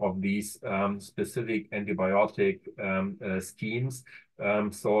of these specific antibiotic schemes.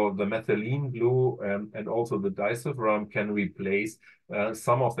 So the methylene blue and also the disulfiram can replace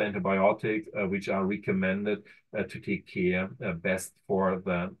some of the antibiotics which are recommended to take care best for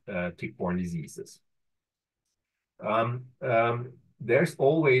the tick-borne diseases. There's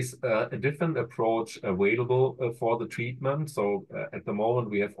always a different approach available for the treatment. So at the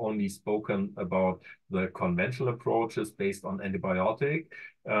moment, we have only spoken about the conventional approaches based on antibiotic.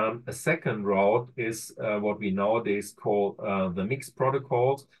 A second route is what we nowadays call the mixed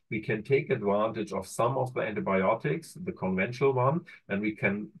protocols. We can take advantage of some of the antibiotics, the conventional one, and we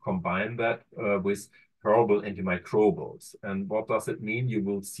can combine that with herbal antimicrobials. And what does it mean? You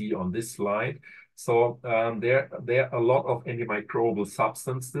will see on this slide. So there are a lot of antimicrobial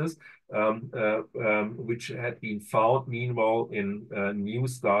substances which had been found, meanwhile, in new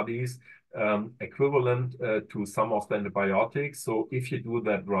studies equivalent to some of the antibiotics. So if you do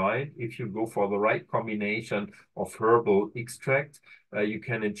that right, if you go for the right combination of herbal extract, you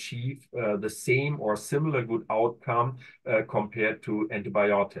can achieve the same or similar good outcome compared to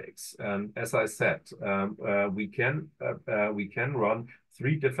antibiotics. And as I said, we can run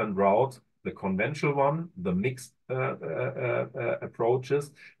 3 different routes: the conventional one, the mixed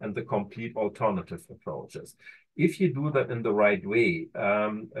approaches, and the complete alternative approaches. If you do that in the right way,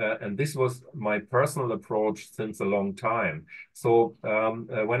 and this was my personal approach since a long time. So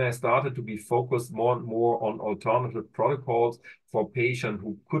when I started to be focused more and more on alternative protocols for patients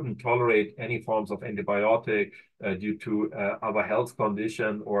who couldn't tolerate any forms of antibiotic due to other health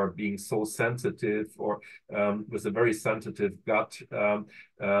condition or being so sensitive or with a very sensitive gut,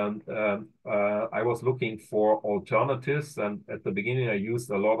 I was looking for alternatives. And at the beginning, I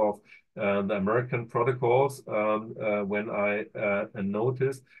used a lot of the American protocols when I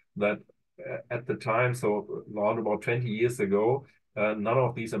noticed that at the time, so around about 20 years ago, none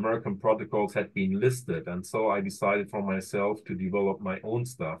of these American protocols had been listed. And so I decided for myself to develop my own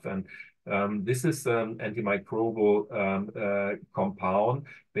stuff. And this is an antimicrobial compound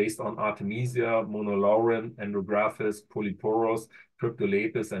based on Artemisia, monolaurin, Andrographis, polyporus,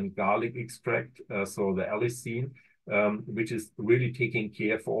 cryptolepis, and garlic extract, so the allicin. Which is really taking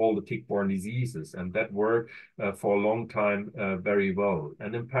care for all the tick-borne diseases, and that worked for a long time very well.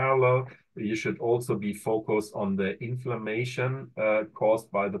 And in parallel, you should also be focused on the inflammation caused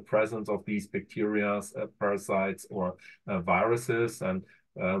by the presence of these bacteria, parasites, or viruses. And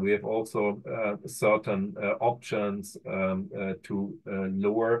we have also certain options to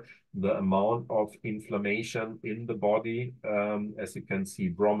lower the amount of inflammation in the body. As you can see,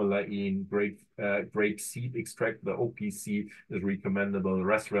 bromelain, grape seed extract, the OPC is recommendable,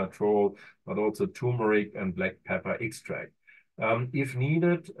 resveratrol, but also turmeric and black pepper extract. If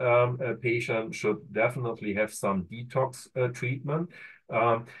needed, a patient should definitely have some detox treatment.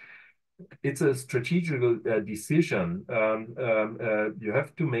 It's a strategical decision. You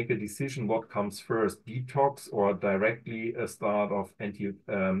have to make a decision what comes first, detox or directly a start of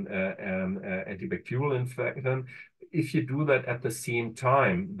antibacterial infection. If you do that at the same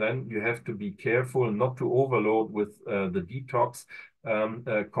time, then you have to be careful not to overload with the detox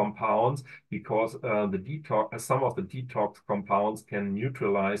compounds, because some of the detox compounds can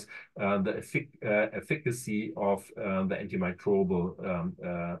neutralize the efficacy of the antimicrobial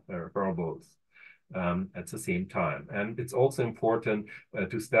herbals at the same time. And it's also important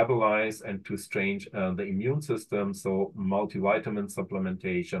to stabilize and to strengthen the immune system. So multivitamin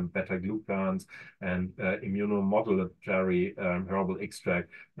supplementation, beta-glucans, and immunomodulatory herbal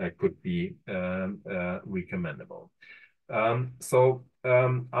extract could be recommendable.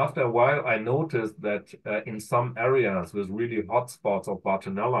 After a while, I noticed that in some areas with really hot spots of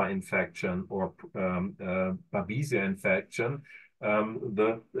Bartonella infection or Babesia infection,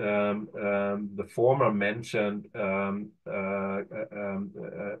 the former mentioned a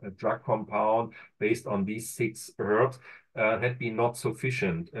drug compound based on these 6 herbs had been not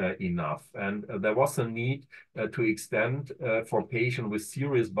sufficient enough. And there was a need to extend for patients with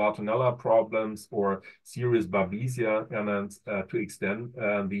serious Bartonella problems or serious Babesia to extend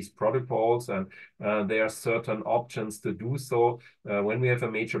these protocols. And there are certain options to do so. When we have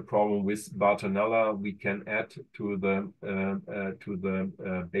a major problem with Bartonella, we can add to the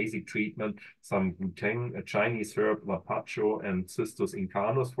basic treatment some gluten, a Chinese herb, Lapacho, and Cistus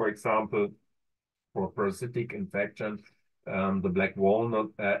incanus, for example, for parasitic infection. The black walnut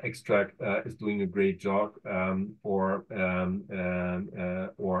extract is doing a great job, or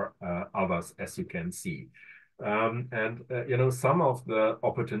others, as you can see. Some of the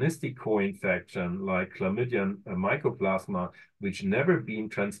opportunistic co-infection, like chlamydia and mycoplasma, which never been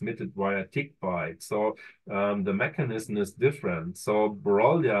transmitted via tick bite. So the mechanism is different. So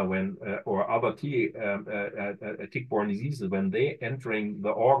Borrelia, or other tick-borne diseases, when they entering the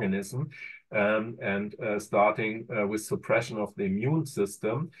organism and starting with suppression of the immune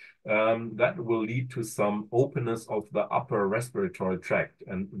system, that will lead to some openness of the upper respiratory tract.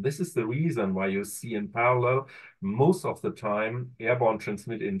 And this is the reason why you see in parallel most of the time airborne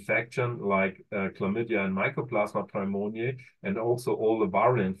transmitted infection like chlamydia and mycoplasma pneumoniae, and also all the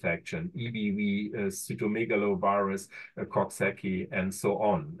viral infection, EBV, cytomegalovirus, Coxsackie, and so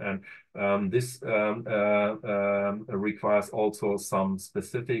on. And this requires also some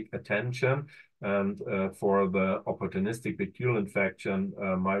specific attention. And for the opportunistic bacterial infection,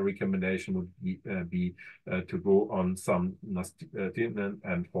 my recommendation would be to go on some nasturtium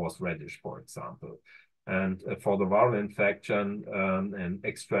and horseradish, for example. And for the viral infection, an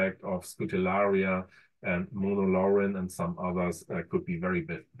extract of Scutellaria and monolaurin and some others could be very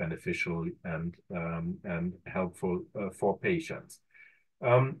beneficial and helpful for patients.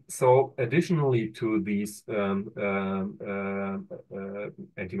 So additionally to these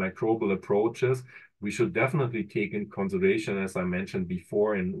antimicrobial approaches, we should definitely take in consideration, as I mentioned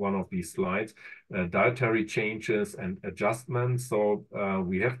before in one of these slides, dietary changes and adjustments. So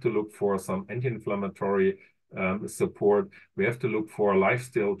we have to look for some anti-inflammatory support. We have to look for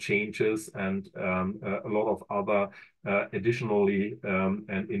lifestyle changes and a lot of other additionally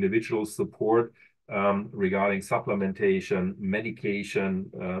and individual support regarding supplementation,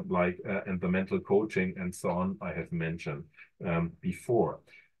 medication, and the mental coaching and so on, I have mentioned before.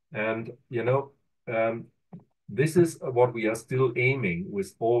 And, this is what we are still aiming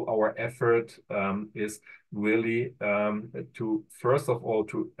with all our effort, is really to, first of all,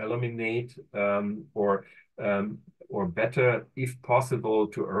 to eliminate or better, if possible,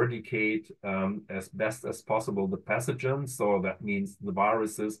 to eradicate as best as possible the pathogens. So that means the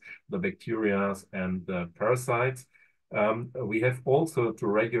viruses, the bacteria, and the parasites. We have also to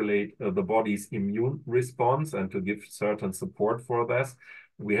regulate the body's immune response and to give certain support for this.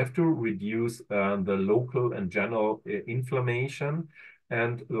 We have to reduce the local and general inflammation.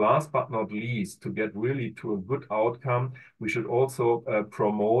 And last but not least, to get really to a good outcome, we should also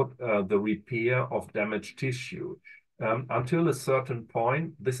promote the repair of damaged tissue. Until a certain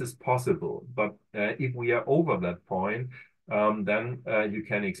point, this is possible. But if we are over that point, then you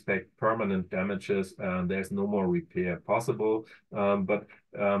can expect permanent damages and there's no more repair possible. But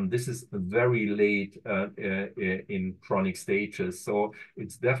this is very late in chronic stages. So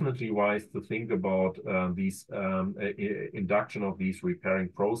it's definitely wise to think about these induction of these repairing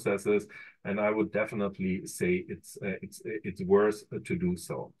processes. And I would definitely say it's worth to do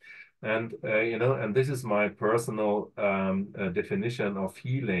so. And, and this is my personal definition of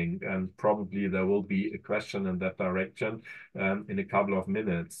healing, and probably there will be a question in that direction in a couple of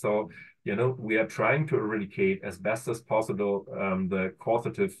minutes. So, we are trying to eradicate as best as possible the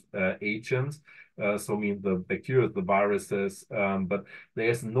causative agents. So I mean the bacteria, the viruses, but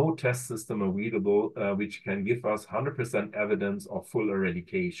there's no test system available which can give us 100% evidence of full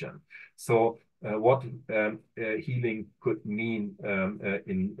eradication. So what healing could mean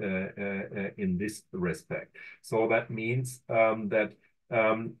in this respect. So that means that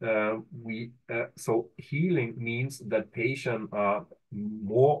so healing means that patients are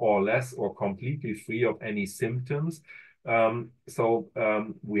more or less or completely free of any symptoms.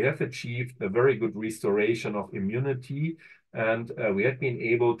 We have achieved a very good restoration of immunity, and we have been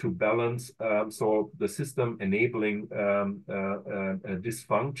able to balance so the system enabling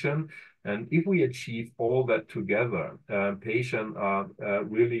dysfunction. And if we achieve all that together, patients are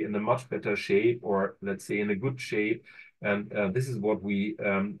really in a much better shape, or let's say in a good shape. And this is what we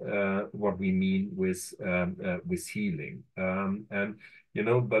mean with healing.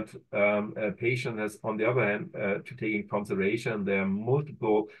 But a patient has, on the other hand, to take in consideration there are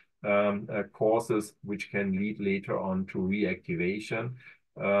multiple causes which can lead later on to reactivation.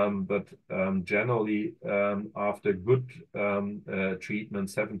 Generally, after good treatment,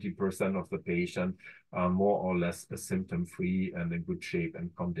 70% of the patient are more or less symptom-free and in good shape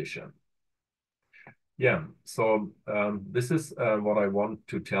and condition. Yeah, so this is what I want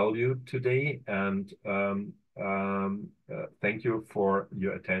to tell you today, and thank you for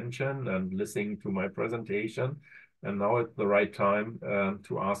your attention and listening to my presentation. And now it's the right time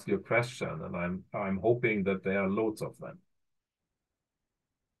to ask your question, and I'm hoping that there are loads of them.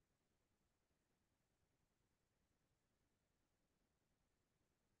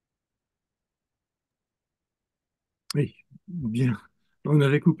 Oui, bien. On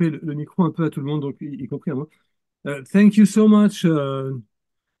avait coupé le micro un peu à tout le monde, donc y compris à moi. Thank you so much,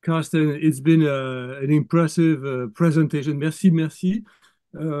 Carsten. It's been an impressive presentation. Merci, merci.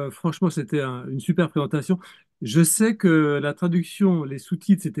 Franchement, c'était une super présentation. Je sais que la traduction, les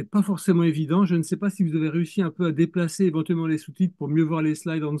sous-titres, c'était pas forcément évident. Je ne sais pas si vous avez réussi un peu à déplacer éventuellement les sous-titres pour mieux voir les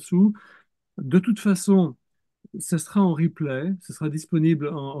slides en dessous. De toute façon, ça sera en replay, ce sera disponible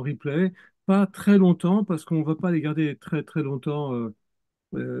en replay. Pas très longtemps parce qu'on ne va pas les garder très très longtemps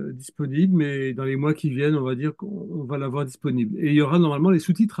disponibles, mais dans les mois qui viennent, on va dire qu'on va l'avoir disponible. Et il y aura normalement les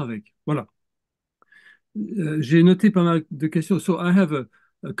sous-titres avec. Voilà. J'ai noté pas mal de questions. So I have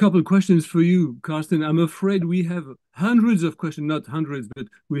a couple questions for you, Carsten. I'm afraid we have hundreds of questions, not hundreds, but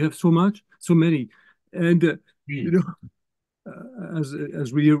we have so much, so many. And you Oui. know,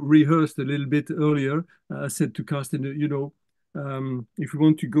 as we rehearsed a little bit earlier, I said to Carsten, if we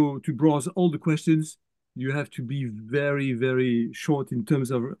want to go to browse all the questions, you have to be very, very short in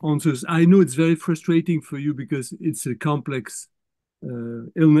terms of answers. I know it's very frustrating for you because it's a complex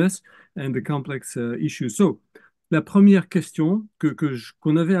illness and a complex issue. So, la première question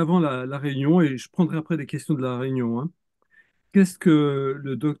qu'on avait avant la réunion, et je prendrai après des questions de la réunion, hein. Qu'est-ce que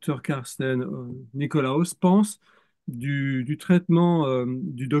le docteur Carsten Nicolaus pense du traitement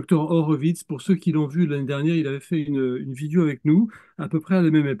du docteur Horowitz? Pour ceux qui l'ont vu l'année dernière, il avait fait une vidéo avec nous, à peu près à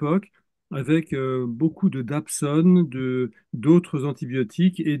la même époque, avec beaucoup de dapsone, d'autres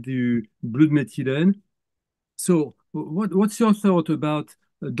antibiotiques et du bleu de méthylène. So, what's your thought about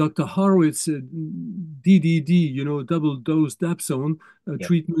Dr. Horowitz DDD, double dose dapsone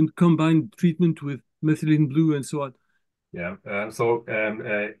treatment, combined treatment with methylene blue and so on? Yeah,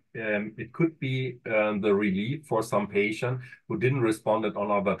 it could be the relief for some patient who didn't respond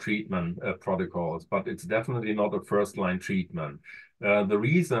on other treatment protocols, but it's definitely not a first-line treatment. The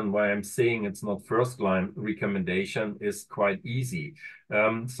reason why I'm saying it's not first-line recommendation is quite easy.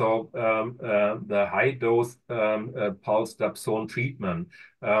 The high-dose pulse dapsone treatment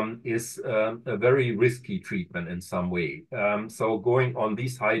is a very risky treatment in some way. So going on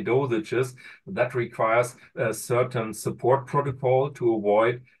these high dosages, that requires a certain support protocol to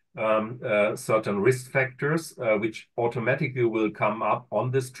avoid certain risk factors, which automatically will come up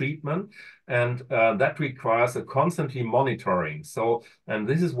on this treatment. And that requires a constantly monitoring. So, and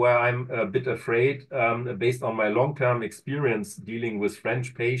this is where I'm a bit afraid, based on my long-term experience dealing with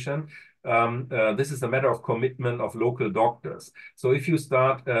French patients. This is a matter of commitment of local doctors. So if you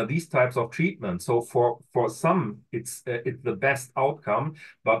start these types of treatments, so for some it's the best outcome,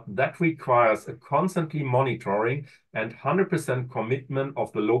 but that requires a constantly monitoring and 100% commitment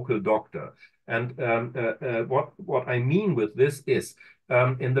of the local doctor. And what I mean with this is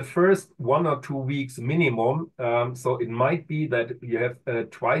in the first 1 or 2 weeks minimum, so it might be that you have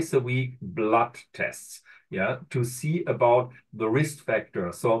twice a week blood tests, yeah, to see about the risk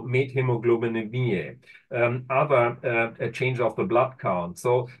factor, so methemoglobinemia, a change of the blood count.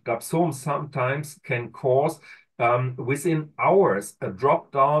 So dapsone sometimes can cause within hours a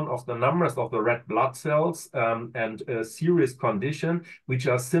drop down of the numbers of the red blood cells and a serious condition which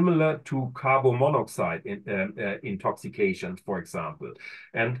are similar to carbon monoxide intoxication, for example.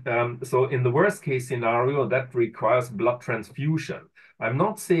 And so in the worst case scenario, that requires blood transfusion. I'm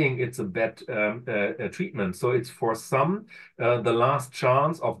not saying it's a bad treatment. So it's for some the last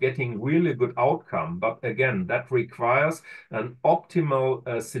chance of getting really good outcome. But again, that requires an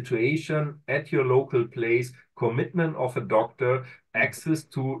optimal situation at your local place, commitment of a doctor, access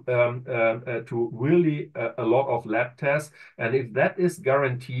to really a lot of lab tests. And if that is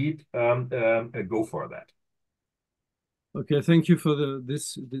guaranteed, go for that. Okay, thank you for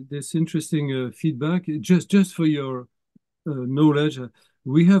this interesting feedback. Just for your knowledge,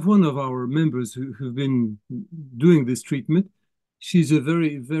 we have one of our members who've been doing this treatment. She's a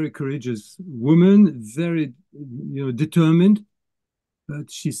very, very courageous woman, very, determined. But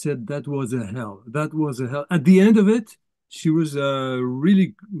she said that was a hell. That was a hell. At the end of it, she was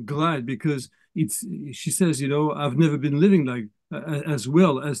really glad because she says, I've never been living like as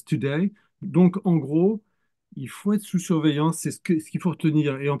well as today. Donc, en gros, il faut être sous surveillance, c'est ce qu'il faut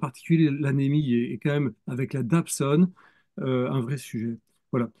retenir. Et en particulier, l'anémie est quand même, avec la dapsone, un vrai sujet.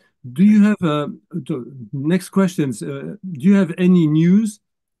 Voilà. Do you have, next questions, do you have any news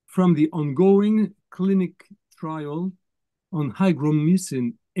from the ongoing clinic trial on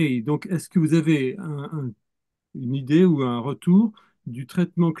hygromycin A? Donc, est-ce que vous avez une idée ou un retour du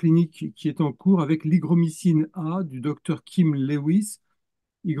traitement clinique qui est en cours avec l'hygromycine A du docteur Kim Lewis?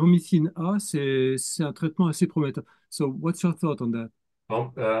 Hygromycine A, c'est un traitement assez prometteur. So, what's your thought on that?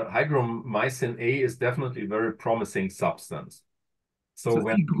 Well, hygromycin A is definitely a very promising substance. So So,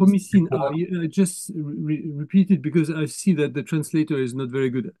 when hygromycin A, just repeat it because I see that the translator is not very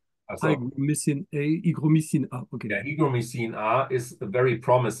good. So hygromycin A, hygromycin A. Okay. yeah, hygromycin A is very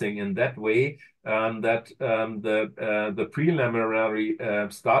promising in that way, that the preliminary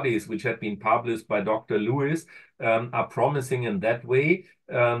studies which have been published by Dr. Lewis are promising in that way,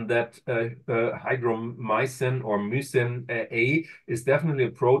 that hygromycin or mycin A is definitely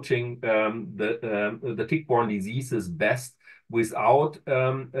approaching the tick-borne diseases best without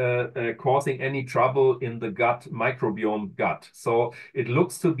causing any trouble in the gut microbiome gut. So it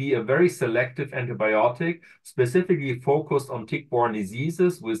looks to be a very selective antibiotic, specifically focused on tick-borne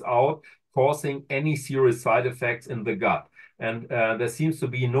diseases without causing any serious side effects in the gut. And there seems to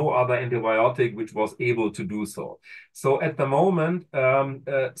be no other antibiotic which was able to do so. So at the moment,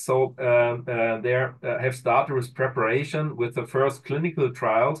 there have started with preparation with the first clinical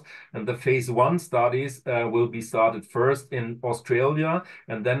trials, and the phase 1 studies will be started first in Australia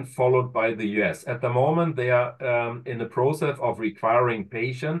and then followed by the US. At the moment, they are in the process of requiring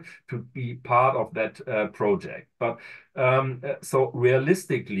patients to be part of that project. But so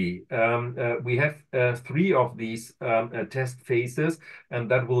realistically, we have 3 of these test phases, and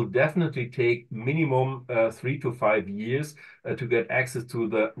that will definitely take minimum 3 to 5 years to get access to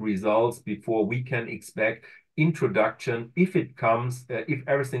the results before we can expect introduction, if it comes, if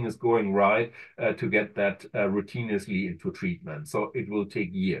everything is going right, to get that routinely into treatment. So it will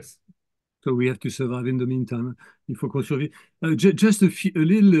take years. So we have to survive in the meantime. Il faut qu'on survive. Just a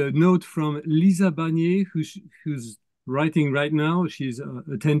little note from Lisa Barnier, who's writing right now. She's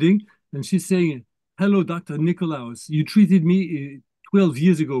attending, and she's saying, "Hello, Dr. Nicolaus. You treated me 12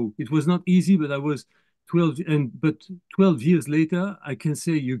 years ago. It was not easy, but I was 12, but 12 years later, I can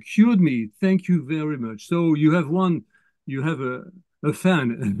say you cured me. Thank you very much." So you have a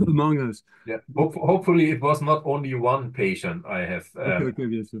fan among us. Yeah. Hopefully, it was not only one patient I have. Ok,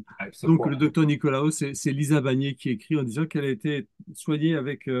 bien sûr. Donc, le docteur Nicolaus, c'est Lisa Bagné qui écrit en disant qu'elle a été soignée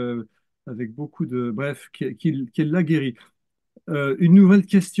avec beaucoup de... Bref, qu'elle l'a guérie. Une nouvelle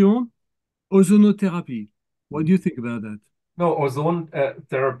question. Ozonothérapie. What do you think about that? No, ozone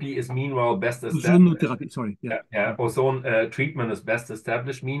therapy is meanwhile best established. Ozonotherapy, sorry. Yeah. Ozone treatment is best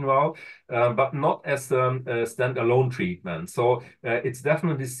established meanwhile, but not as a standalone treatment. So it's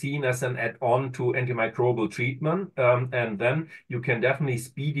definitely seen as an add-on to antimicrobial treatment, and then you can definitely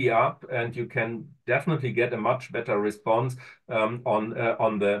speedy up, and you can definitely get a much better response on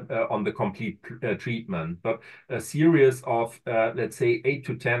the complete treatment. But a series of let's say 8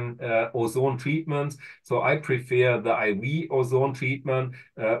 to 10 ozone treatments. So I prefer the IV ozone treatment.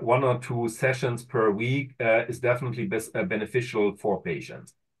 1 or 2 sessions per week is definitely beneficial for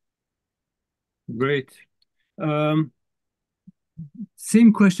patients. Great.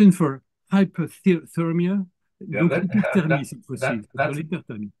 Same question for hypothermia. Yeah, Donc l'hyperthermie cette fois-ci.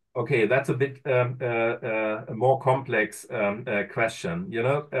 L'hyperthermie. Okay, that's a bit more complex question. You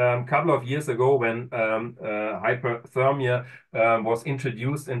know, a couple of years ago when hyperthermia was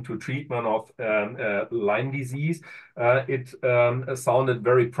introduced into treatment of Lyme disease, it sounded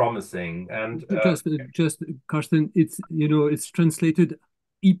very promising. And just Carsten, it's translated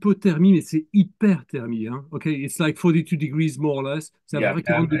hypothermie, mais c'est hyperthermie. Hein? Okay, it's like 42 degrees more or less. Yeah,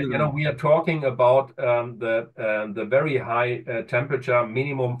 and, you know, we are talking about the very high temperature,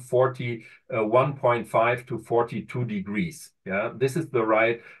 minimum 41.5 to 42 degrees. Yeah, this is the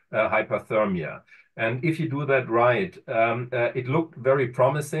right hypothermia. And if you do that right, it looked very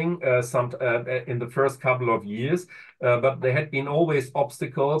promising in the first couple of years, but there had been always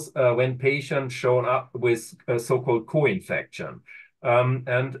obstacles when patients showed up with so-called co-infection.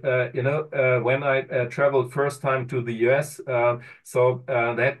 You know, when I traveled first time to the US, so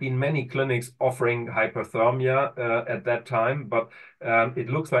there had been many clinics offering hypothermia at that time, but it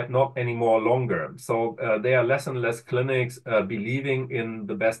looks like not anymore longer. So there are less and less clinics believing in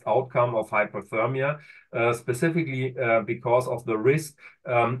the best outcome of hypothermia, specifically because of the risk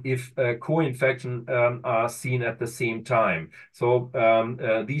if co-infection are seen at the same time. So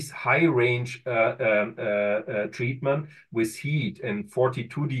these high range treatment with heat and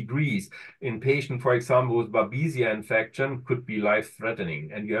 42 degrees in patient, for example, with Babesia infection could be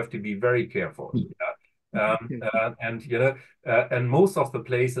life-threatening, and you have to be very careful. Yeah? And you know, and most of the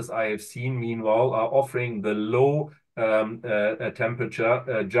places I have seen, meanwhile, are offering the low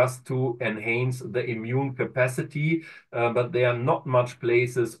temperature just to enhance the immune capacity, but there are not much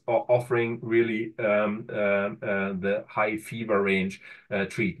places offering really the high fever range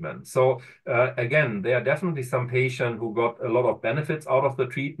treatment. So again, there are definitely some patients who got a lot of benefits out of the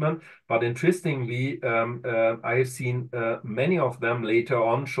treatment, but interestingly, I have seen many of them later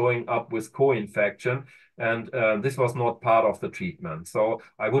on showing up with co-infection, and this was not part of the treatment. So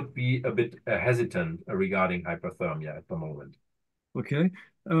I would be a bit hesitant regarding hypothermia at the moment. Okay.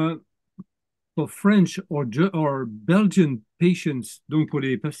 For French or Belgian patients, donc pour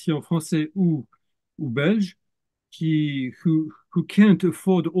les patients français ou belges, who can't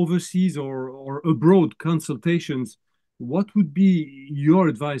afford overseas or abroad consultations, what would be your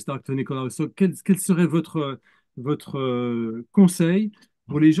advice, Dr. Nicolaus? So, quel serait votre conseil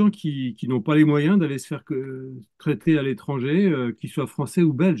pour les gens qui n'ont pas les moyens d'aller se faire traiter à l'étranger, qu'ils soient français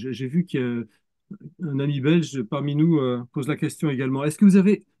ou belges? J'ai vu qu'un ami belge parmi nous pose la question également. Est-ce que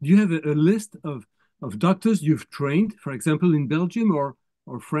do you have a list of doctors you've trained, for example, in Belgium or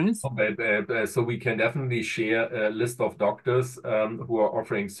France? So we can definitely share a list of doctors who are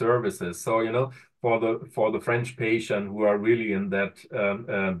offering services. So, you know, for the French patient who are really in that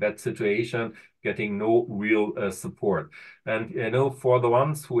bad situation, getting no real support. And, you know, for the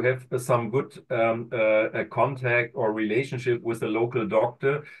ones who have some good contact or relationship with a local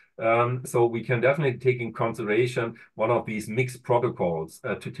doctor, so we can definitely take in consideration one of these mixed protocols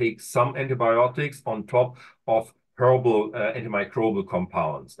to take some antibiotics on top of herbal antimicrobial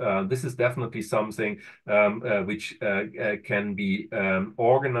compounds. This is definitely something which can be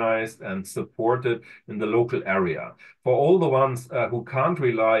organized and supported in the local area. For all the ones who can't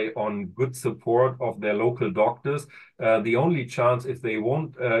rely on good support of their local doctors, the only chance if they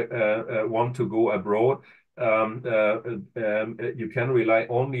won't want to go abroad, you can rely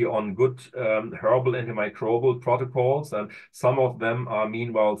only on good herbal antimicrobial protocols, and some of them are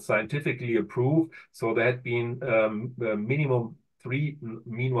meanwhile scientifically approved. So there had been minimum three,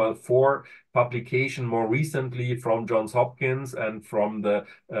 meanwhile four publication more recently from Johns Hopkins and from the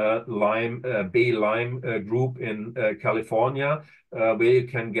Lyme Bay Lyme group in California, where you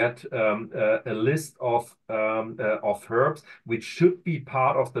can get a list of herbs which should be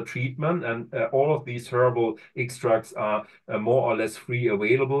part of the treatment, and all of these herbal extracts are more or less free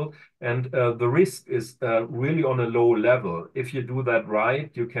available, and the risk is really on a low level. If you do that right,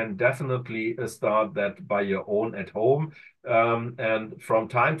 you can definitely start that by your own at home. And from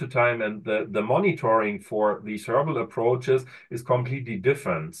time to time, and the monitoring for these herbal approaches is completely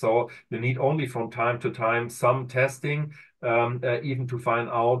different. So you need only from time to time some testing, even to find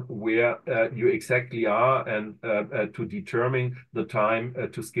out where you exactly are, and to determine the time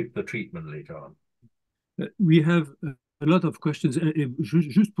to skip the treatment later on. We have a lot of questions. Et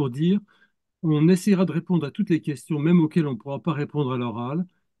juste pour dire, on essaiera de répondre à toutes les questions, même auxquelles on ne pourra pas répondre à l'oral,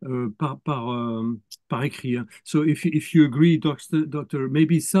 par écrit. Hein. So if you agree, doctor,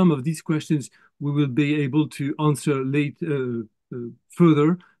 maybe some of these questions we will be able to answer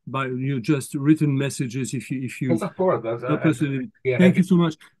further by just written messages if you Yes, of course. Yeah, Thank you so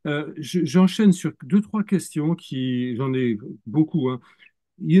much. J'enchaîne sur deux, trois questions j'en ai beaucoup. Hein.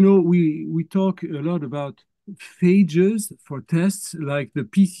 You know, we talk a lot about phages for tests, like the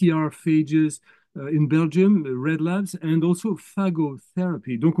PCR phages in Belgium, Red Labs, and also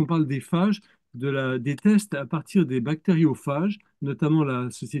phagotherapy. Donc, on parle des phages, des tests à partir des bactériophages, notamment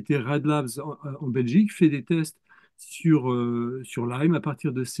la société Red Labs en Belgique fait des tests sur Lyme à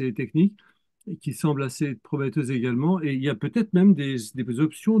partir de ces techniques, qui semblent assez prometteuses également. Et il y a peut-être même des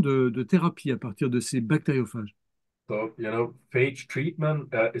options de thérapie à partir de ces bactériophages. So, you know, phage treatment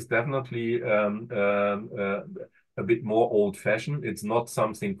is definitely a bit more old-fashioned. It's not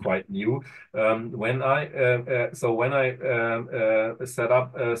something quite new. When I set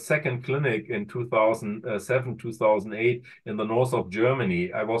up a second clinic in 2007, 2008 in the north of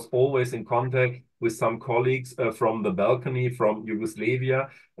Germany, I was always in contact with some colleagues from the balcony from Yugoslavia,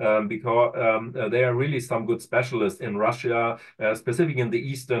 because there are really some good specialists in Russia, specifically in the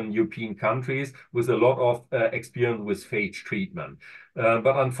Eastern European countries, with a lot of experience with phage treatment.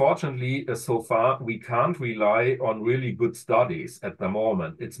 But unfortunately, so far, we can't rely on really good studies at the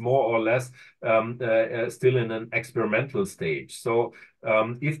moment. It's more or less still in an experimental stage. So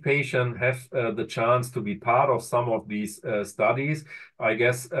if patients have the chance to be part of some of these studies, I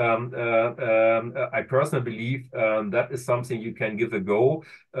guess I personally believe that is something you can give a go,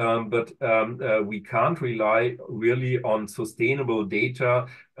 but we can't rely really on sustainable data,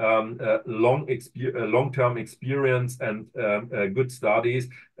 long-term experience, and good studies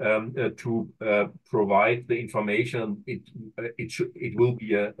to provide the information. It will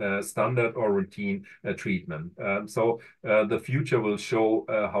be a standard or routine treatment. So the future will show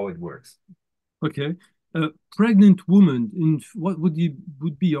how it works. Okay. Pregnant woman, what would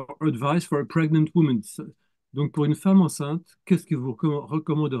be your advice for a pregnant woman? Donc, pour une femme enceinte, qu'est-ce que vous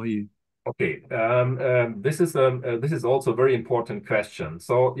recommanderiez? Okay, this is also a very important question.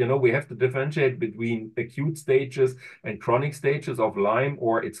 So, you know, we have to differentiate between acute stages and chronic stages of Lyme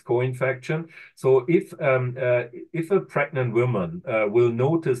or its co-infection. So, if a pregnant woman will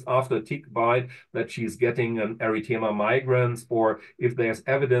notice after a tick bite that she's getting an erythema migrans, or if there's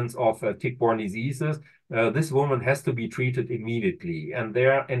evidence of tick-borne diseases, this woman has to be treated immediately, and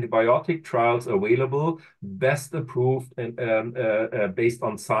there are antibiotic trials available, best approved and based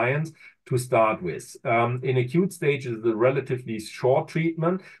on science to start with. In acute stages, the relatively short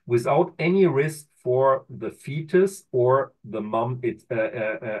treatment without any risk for the fetus or the mom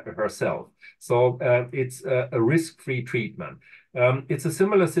herself. So it's a risk-free treatment. It's a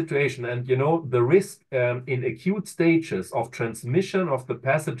similar situation, and you know the risk in acute stages of transmission of the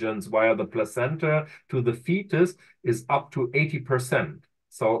pathogens via the placenta to the fetus is up to 80%.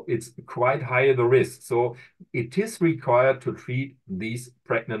 So it's quite high the risk. So it is required to treat these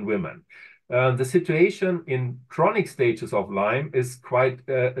pregnant women. The situation in chronic stages of Lyme is quite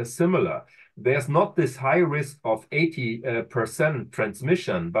similar. There's not this high risk of 80%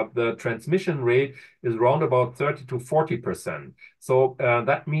 transmission, but the transmission rate is around about 30 to 40%. So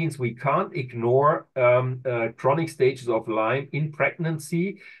that means we can't ignore chronic stages of Lyme in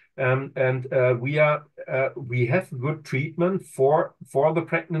pregnancy. We have good treatment for the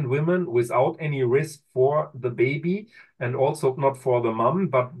pregnant women without any risk for the baby and also not for the mom.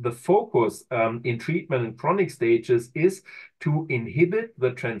 But the focus in treatment in chronic stages is to inhibit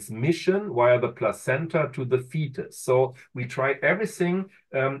the transmission via the placenta to the fetus. So we try everything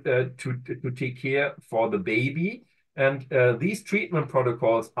to take care for the baby. And these treatment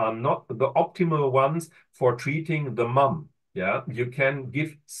protocols are not the optimal ones for treating the mom. Yeah, you can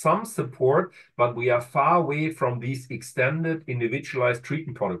give some support, but we are far away from these extended individualized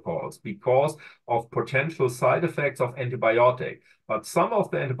treatment protocols because of potential side effects of antibiotic. But some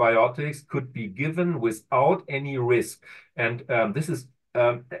of the antibiotics could be given without any risk. And this is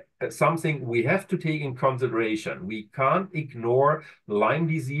something we have to take in consideration. We can't ignore Lyme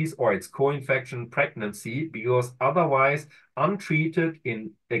disease or its co-infection pregnancy because otherwise, untreated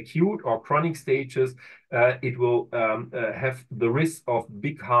in acute or chronic stages, it will have the risk of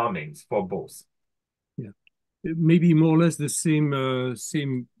big harmings for both. Yeah, maybe more or less the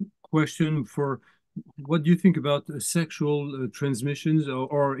same question for what do you think about sexual transmissions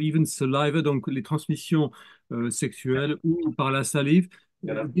or even saliva, donc les transmissions sexuelles ou par la salive?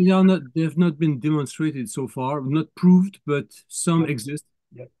 Yeah. They have not been demonstrated so far, not proved, but some exist.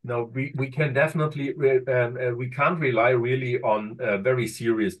 Yeah. No, we can definitely we can't rely really on very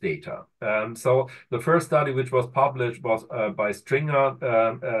serious data. So the first study which was published was by Stringer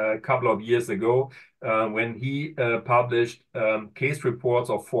a couple of years ago when he published case reports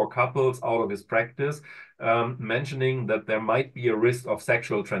of 4 couples out of his practice, mentioning that there might be a risk of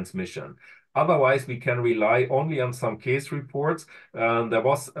sexual transmission. Otherwise, we can rely only on some case reports. There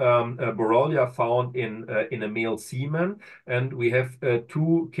was a Borrelia found in a male semen, and we have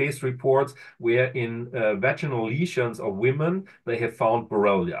 2 case reports where in vaginal lesions of women, they have found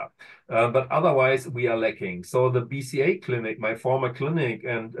Borrelia. But otherwise, we are lacking. So the BCA clinic, my former clinic,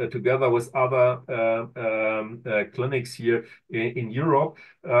 and together with other clinics here in Europe,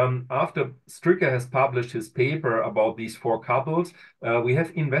 after Stricker has published his paper about these 4 couples, we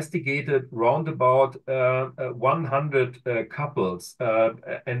have investigated round about 100 couples,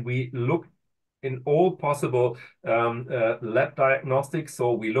 and we looked in all possible lab diagnostics.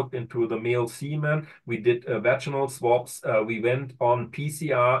 So we looked into the male semen, we did vaginal swabs, we went on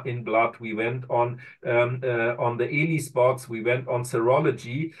PCR in blood, we went on the ELI spots, we went on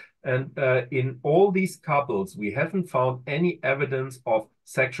serology. And in all these couples, we haven't found any evidence of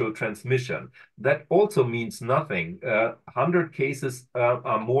sexual transmission. That also means nothing. 100 cases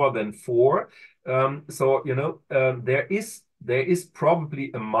are more than 4. So, you know, there is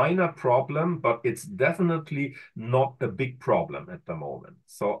probably a minor problem, but it's definitely not a big problem at the moment.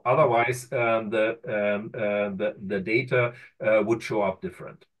 So otherwise, the data would show up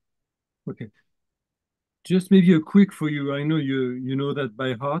different. Okay. Just maybe a quick for you. I know you know that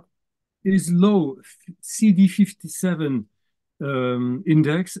by heart. Is low CD57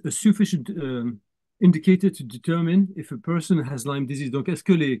 index a sufficient indicator to determine if a person has Lyme disease? Donc, est-ce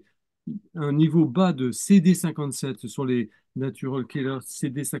que un niveau bas de CD57, ce sont les natural killers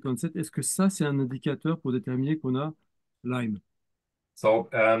CD57, est-ce que ça, c'est un indicateur pour déterminer qu'on a Lyme? So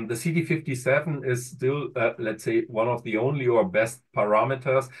the CD57 is still, let's say, one of the only or best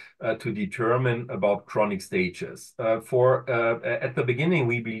parameters to determine about chronic stages. At the beginning,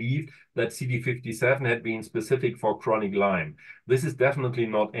 we believed that CD57 had been specific for chronic Lyme. This is definitely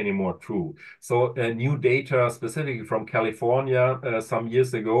not anymore true. So new data, specifically from California some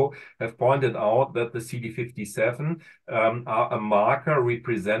years ago, have pointed out that the CD57 are a marker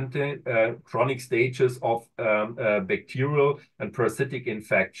representing chronic stages of bacterial and parasitic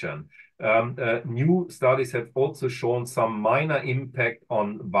infection. New studies have also shown some minor impact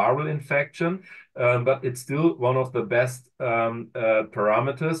on viral infection, but it's still one of the best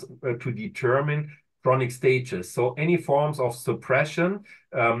parameters to determine chronic stages. So any forms of suppression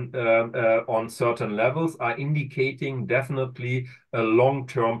on certain levels are indicating definitely a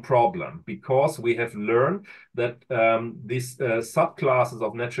long-term problem, because we have learned that these subclasses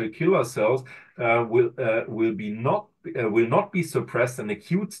of natural killer cells will not be suppressed in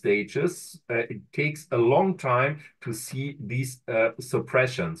acute stages. It takes a long time to see these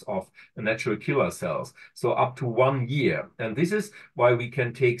suppressions of natural killer cells, so up to 1 year. And this is why we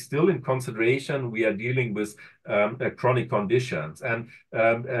can take still in consideration we are dealing with chronic conditions. And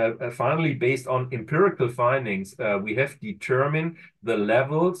finally, based on empirical findings, we have determined the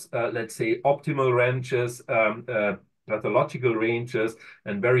levels, let's say optimal ranges, pathological ranges,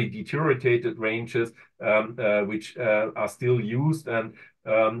 and very deteriorated ranges, which are still used. And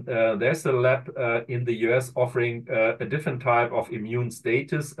there's a lab in the US offering a different type of immune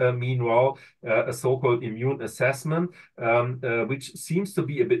status, meanwhile, a so-called immune assessment, which seems to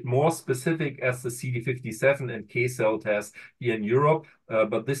be a bit more specific as the CD57 and K cell test here in Europe.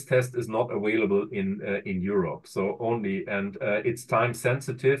 But this test is not available in Europe, so only, and it's time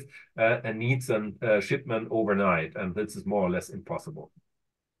sensitive and needs a shipment overnight, and this is more or less impossible.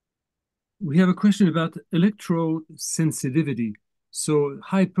 We have a question about electrosensitivity. So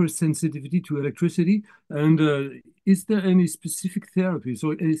hypersensitivity to electricity, and is there any specific therapy?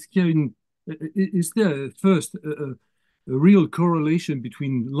 So is there first a real correlation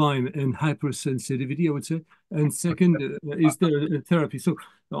between Lyme and hypersensitivity, I would say, and second, is there a therapy? So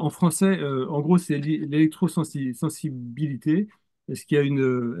en français, en gros, c'est l'électrosensibilité. Est-ce qu'il y a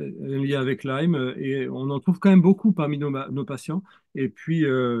un lien avec Lyme? Et on en trouve quand même beaucoup parmi nos patients, et puis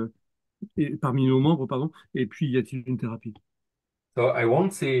parmi nos membres, pardon. Et puis, y a-t-il une thérapie? So I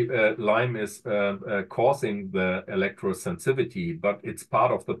won't say Lyme is causing the electrosensitivity, but it's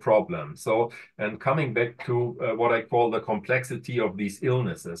part of the problem. So, and coming back to what I call the complexity of these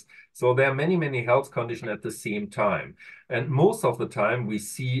illnesses. So there are many, many health conditions at the same time. And most of the time we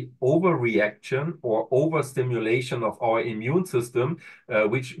see overreaction or overstimulation of our immune system,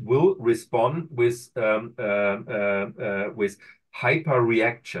 which will respond with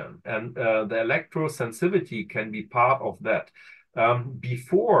hyperreaction. And the electrosensitivity can be part of that.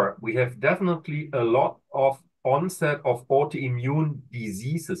 Before, we have definitely a lot of onset of autoimmune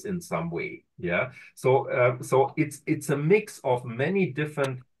diseases in some way. Yeah, so so it's a mix of many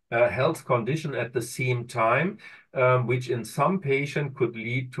different health conditions at the same time, which in some patients could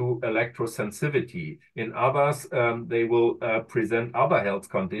lead to electrosensitivity. In others, they will present other health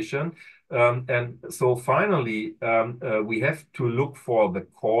conditions. And so finally, we have to look for the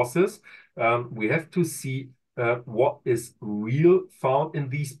causes. We have to see what is real found in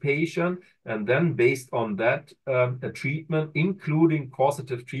these patients, and then based on that, a treatment, including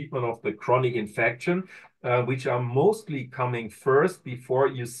causative treatment of the chronic infection, which are mostly coming first before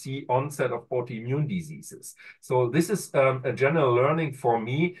you see onset of autoimmune diseases. So this is a general learning for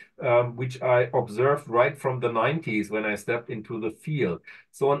me, which I observed right from the 90s when I stepped into the field.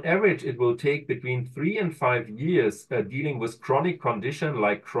 So on average, it will take between 3 and 5 years dealing with chronic condition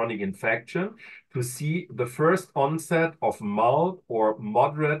like chronic infection to see the first onset of mild or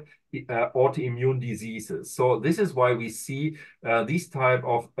moderate autoimmune diseases. So this is why we see these type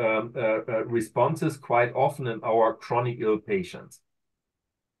of responses quite often in our chronic ill patients.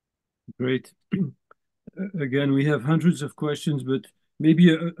 Great. Again, we have hundreds of questions, but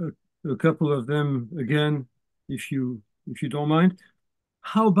maybe a couple of them again, if you don't mind.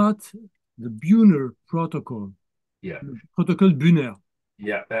 How about the Buhner protocol? Yeah. The protocol Buhner.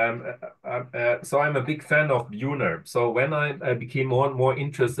 Yeah, so I'm a big fan of Buhner. So when I became more and more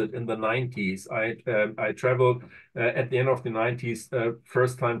interested in the 90s, I traveled at the end of the 90s,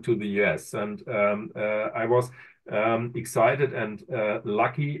 first time to the US, and I was excited and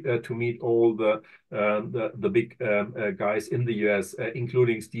lucky to meet all the the big guys in the US,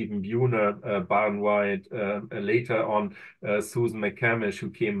 including Stephen Buhner, Barn White, later on Susan McCamish, who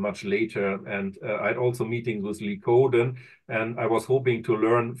came much later. And I had also meetings with Lee Coden, and I was hoping to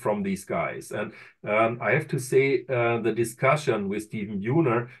learn from these guys. And I have to say the discussion with Stephen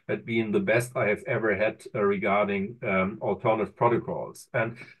Buhner had been the best I have ever had regarding alternative protocols.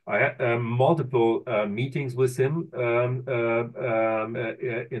 And I had multiple meetings with him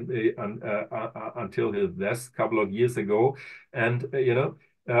until his death a couple of years ago. And,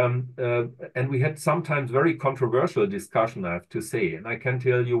 and we had sometimes very controversial discussion, I have to say, and I can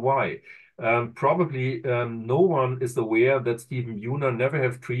tell you why. Probably no one is aware that Stephen Buhner never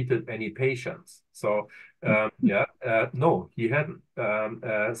have treated any patients. So no, he hadn't.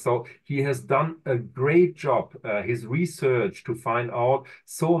 So he has done a great job. His research to find out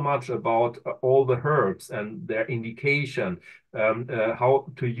so much about all the herbs and their indication, how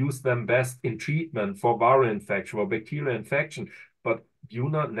to use them best in treatment for viral infection or bacterial infection. But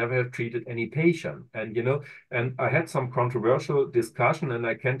Buhner never have treated any patient. And, and I had some controversial discussion, and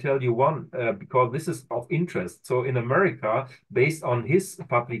I can tell you one, because this is of interest. So in America, based on his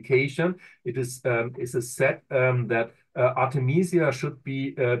publication, it is said that Artemisia should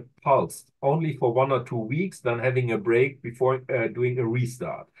be pulsed only for 1 or 2 weeks, then having a break before doing a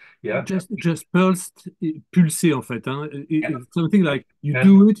restart. Yeah, just pulser en fait. Hein? Something like you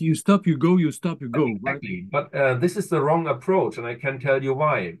do it, you stop, you go, you stop, you go. Exactly, right? but this is the wrong approach, and I can tell you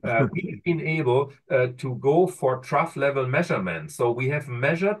why. We've been able to go for trough level measurements, so we have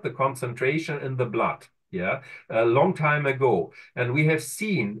measured the concentration in the blood. Yeah, a long time ago, and we have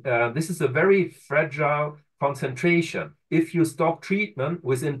seen this is a very fragile concentration. If you stop treatment,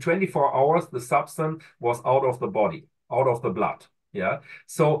 within 24 hours, the substance was out of the body, out of the blood. Yeah.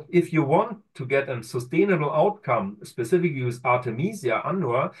 So if you want to get a sustainable outcome, specifically with Artemisia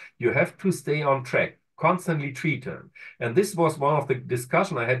annua, you have to stay on track, constantly treat him. And this was one of the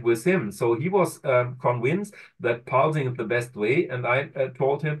discussion I had with him. So he was convinced that pulsing is the best way. And I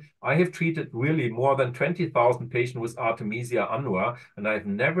told him, I have treated really more than 20,000 patients with Artemisia annua, and I've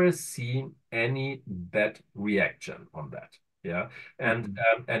never seen any bad reaction on that. Yeah, and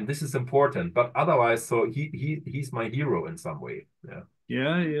this is important, but otherwise, so he's my hero in some way. Yeah.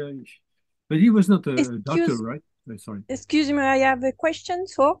 But he was not a doctor, right? Sorry. Excuse me, I have a question.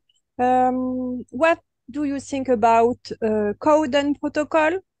 So, what do you think about Coden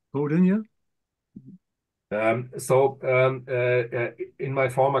protocol? Coden, yeah. In my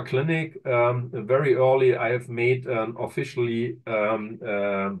former clinic, very early, I have made officially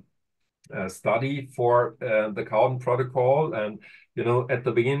study for the Coden protocol, and at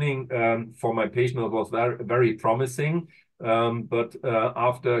the beginning for my patient it was very promising, but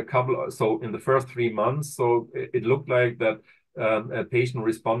after a couple, so in the first 3 months, so it looked like that a patient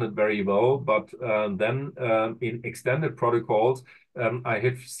responded very well, but then in extended protocols, I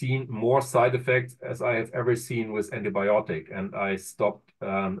have seen more side effects as I have ever seen with antibiotic, and I stopped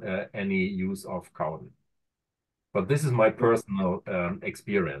any use of Coden. But this is my personal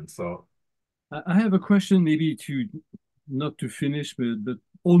experience. So I have a question, maybe not to finish, but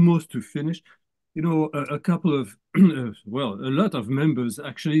almost to finish. A couple of, well, a lot of members,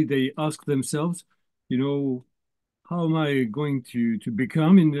 actually, they ask themselves, how am I going to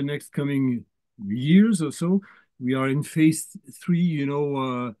become in the next coming years or so? We are in phase 3,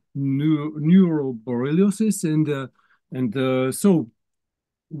 neuroborreliosis, and so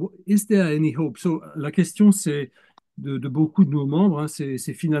is there any hope? So la question, c'est de beaucoup de nos membres, hein,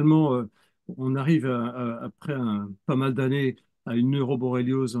 c'est finalement, on arrive après pas mal d'années à une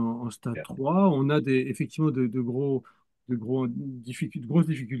neuroborréliose en stade 3. On a effectivement de grosses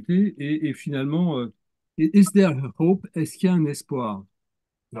difficultés et finalement, is there hope? Est-ce qu'il y a un espoir?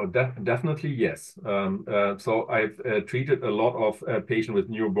 No, definitely yes. So I've treated a lot of patients with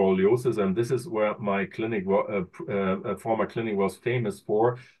neuroborreliosis, and this is where my clinic, former clinic, was famous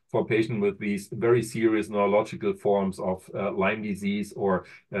for patients with these very serious neurological forms of Lyme disease or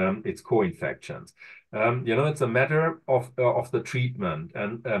its co-infections. It's a matter of the treatment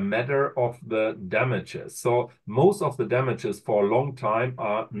and a matter of the damages. So most of the damages for a long time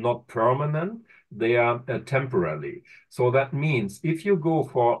are not permanent. They are temporary. So that means if you go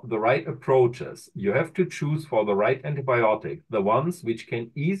for the right approaches, you have to choose for the right antibiotic, the ones which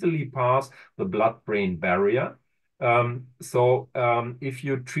can easily pass the blood-brain barrier. If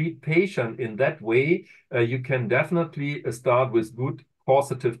you treat patient in that way, you can definitely start with good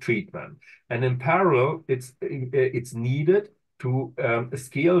causative treatment. And in parallel, it's needed to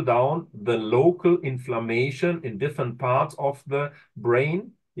scale down the local inflammation in different parts of the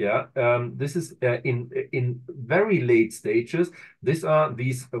brain, Yeah, this is in very late stages. These are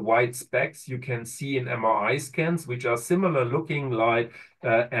these white specks you can see in MRI scans, which are similar looking like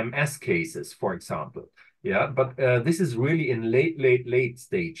MS cases, for example. Yeah, but this is really in late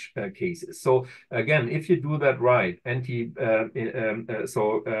stage cases. So again, if you do that right,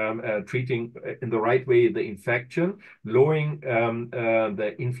 treating in the right way the infection, lowering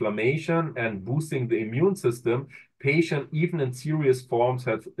the inflammation, and boosting the immune system, patient, even in serious forms,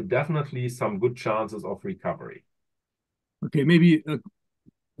 have definitely some good chances of recovery. Okay, maybe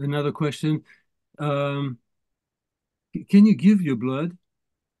another question. Can you give your blood,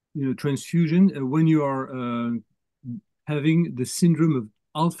 transfusion when you are having the syndrome of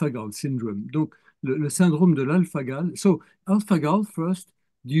alpha-gal syndrome? Donc, le syndrome de l'alpha-gal. So, alpha-gal first,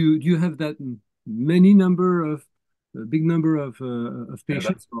 do you have that many number of, big number of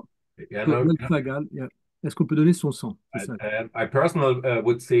patients? Yeah, no, L'alpha-gal, yeah. Est-ce qu'on peut donner son sang? I personally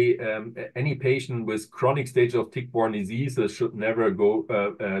would say any patient with chronic stage of tick-borne diseases should never go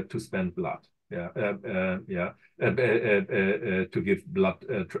to spend blood. Yeah, to give blood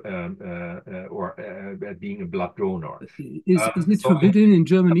or being a blood donor. Is it forbidden in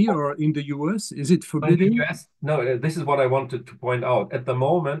Germany or in the US? Is it forbidden? In the US, no, this is what I wanted to point out. At the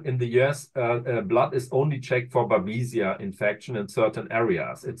moment in the US, blood is only checked for Babesia infection in certain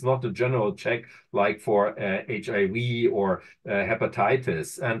areas. It's not a general check like for HIV or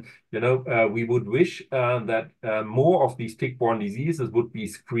hepatitis. And, we would wish that more of these tick-borne diseases would be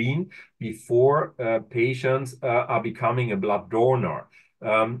screened before patients are becoming a blood donor.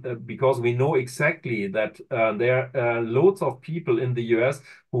 Because we know exactly that there are loads of people in the US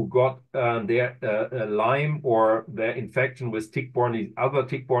who got their Lyme or their infection with other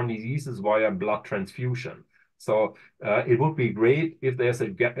tick-borne diseases via blood transfusion. So it would be great if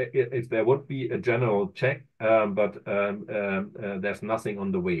there would be a general check, but there's nothing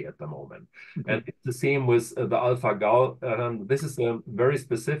on the way at the moment. Okay. And it's the same with the alpha-gal. This is a very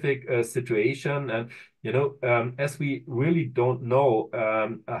specific situation, and as we really don't know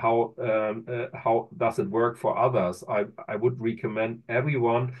how does it work for others, I would recommend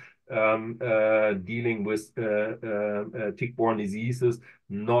everyone dealing with tick-borne diseases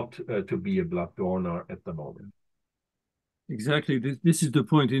not to be a blood donor at the moment. Exactly. This is the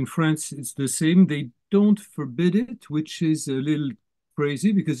point. In France, it's the same. They don't forbid it, which is a little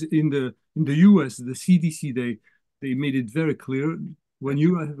crazy because in the US, the CDC, they made it very clear when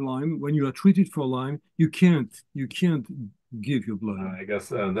you have Lyme, when you are treated for Lyme, you can't give your blood. I guess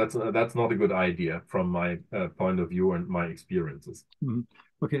that's not a good idea from my point of view and my experiences. Mm-hmm.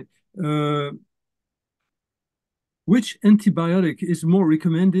 Okay. Which antibiotic is more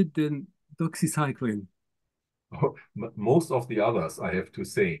recommended than doxycycline? Most of the others, I have to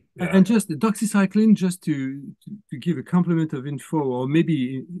say. Yeah. And just the doxycycline, just to give a complement of info or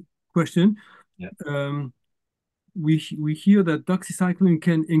maybe question. Yeah. We hear that doxycycline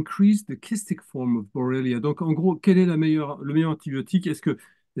can increase the kystic form of Borrelia. Donc, en gros, quel est le meilleur antibiotique? Est-ce qu'il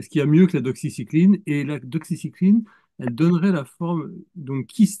y a mieux que la doxycycline? Et la doxycycline, elle donnerait la forme donc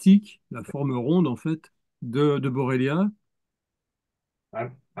kystique, la forme ronde en fait de Borrelia.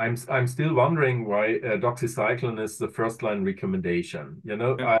 I'm still wondering why doxycycline is the first line recommendation.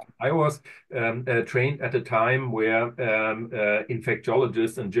 Yeah. I was trained at a time where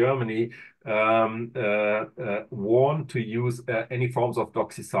infectiologists in Germany warned to use any forms of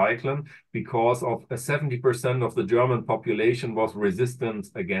doxycycline because of 70% of the German population was resistant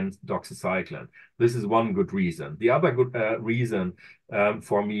against doxycycline. This is one good reason. The other good reason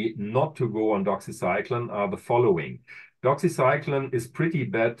for me not to go on doxycycline are the following. Doxycycline is pretty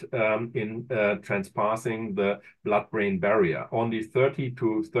bad in transpassing the blood-brain barrier. Only 30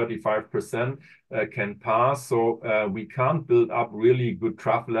 to 35% can pass, so we can't build up really good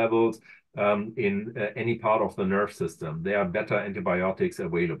trough levels in any part of the nerve system. There are better antibiotics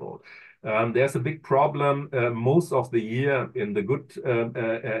available. There's a big problem most of the year in the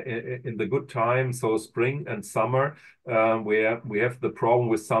good time, so spring and summer, where we have the problem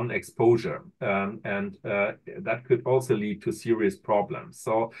with sun exposure, and that could also lead to serious problems.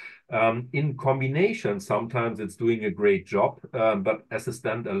 So in combination, sometimes it's doing a great job, but as a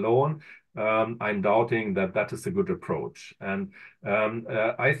standalone, I'm doubting that is a good approach. And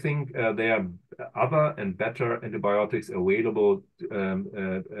I think there are other and better antibiotics available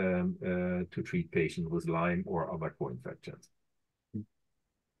to treat patients with Lyme or other co-infections.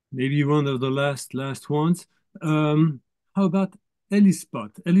 Maybe one of the last ones. How about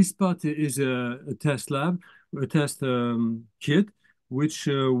ELISpot? ELISpot is a test lab, a test kit, which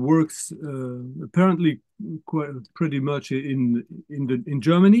works apparently pretty much in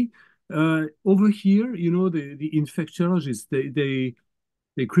Germany. Over here, the infectiologists, they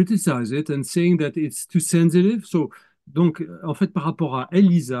they criticize it and saying that it's too sensitive. So, donc, en fait, par rapport à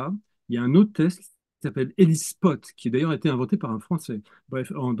ELISA, il y a un autre test qui s'appelle ELISpot, qui d'ailleurs a été inventé par un Français,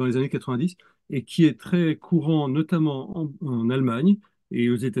 bref, dans les années 90, et qui est très courant, notamment en Allemagne et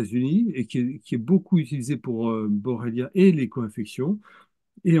aux États-Unis, et qui est beaucoup utilisé pour Borrelia et les co-infections.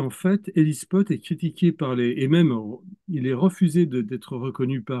 Et en fait, ELISpot est critiqué par et même il est refusé d'être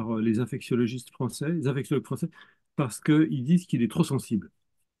reconnu par les infectiologistes français, les infectiologues français, parce qu'ils disent qu'il est trop sensible.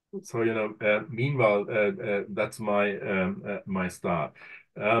 So, meanwhile, that's my start.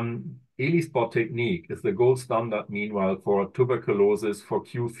 ELISpot technique is the gold standard, meanwhile, for tuberculosis, for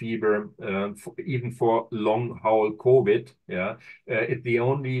Q fever, even for long haul COVID. Yeah, it's the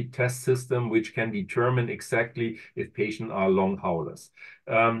only test system which can determine exactly if patients are long haulers.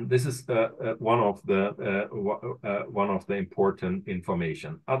 This is one of the important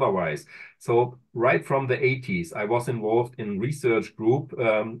information. Otherwise, so right from the 80s, I was involved in research group.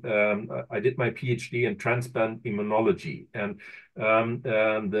 I did my PhD in transplant immunology, and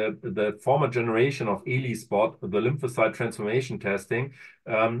the former generation of ELISpot, the lymphocyte transformation testing,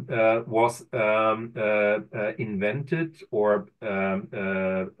 was invented or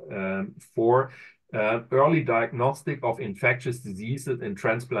for early diagnostic of infectious diseases in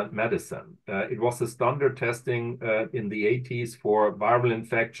transplant medicine. It was the standard testing in the 80s for viral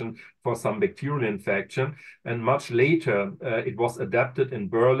infection, for some bacterial infection, and much later it was adapted in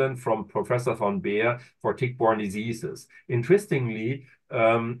Berlin from Professor von Beer for tick-borne diseases. Interestingly,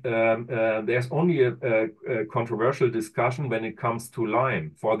 there's only a controversial discussion when it comes to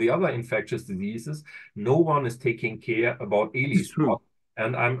Lyme. For the other infectious diseases, no one is taking care about ELISpot.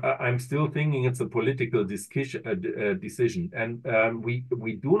 And I'm still thinking it's a political decision. And we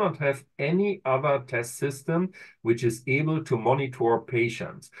do not have any other test system which is able to monitor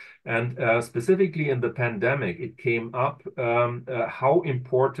patients. And specifically in the pandemic, it came up how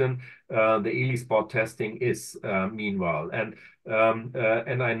important the ELISpot testing is meanwhile. And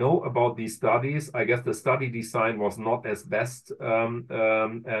I know about these studies. I guess the study design was not as best. I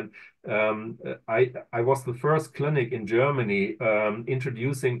was the first clinic in Germany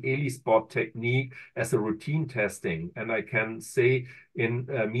introducing ELISpot technique as a routine testing. And I can say in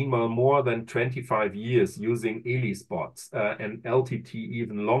meanwhile more than 25 years using ELISpots and LTT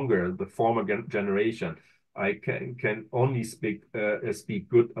even longer, the former generation. I can only speak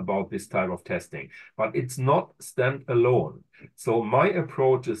good about this type of testing, but it's not standalone. So my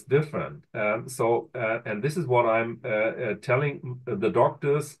approach is different. And this is what I'm telling the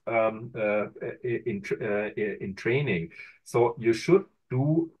doctors in training. So you should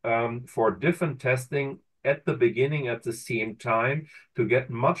do for different testing at the beginning at the same time to get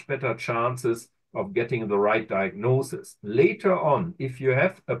much better chances of getting the right diagnosis. Later on, if you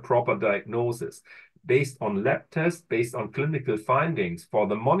have a proper diagnosis, based on lab tests, based on clinical findings, for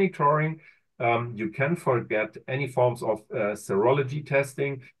the monitoring, you can forget any forms of serology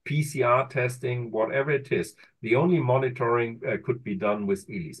testing, PCR testing, whatever it is. The only monitoring could be done with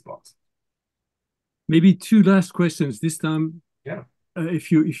ELISpots. Maybe two last questions this time. Yeah.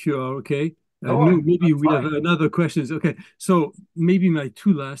 If you are okay. No, maybe we have another questions. Okay, so maybe my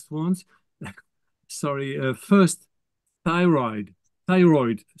two last ones. Sorry. First, thyroid.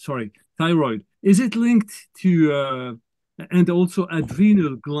 Is it linked to and also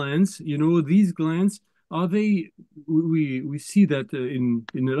adrenal glands? You know, these glands, are they? We see that in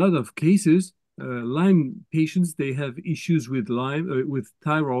a lot of cases, Lyme patients, they have issues with Lyme with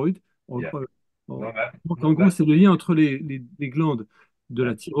thyroid. Donc en gros, c'est le lien entre les glandes de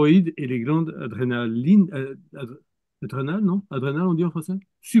la thyroïde et les glandes adrénales, adrénales, non? Adrénales, on dit en français?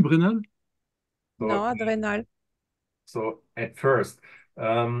 Subrénales? Non, adrénal. So at first,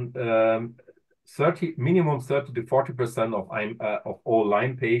 minimum 30 to 40% of all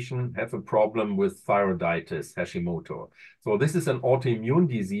Lyme patients have a problem with thyroiditis, Hashimoto. So this is an autoimmune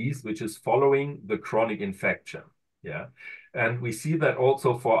disease which is following the chronic infection. Yeah, and we see that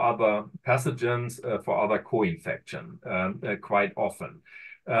also for other pathogens, for other co-infection, quite often.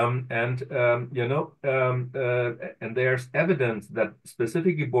 And there's evidence that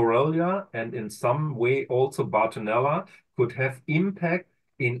specifically Borrelia and in some way also Bartonella could have impact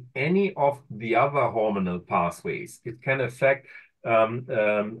in any of the other hormonal pathways. It can affect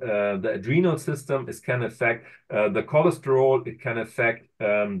the adrenal system, it can affect the cholesterol, it can affect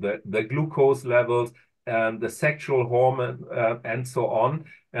the glucose levels, the sexual hormone, and so on.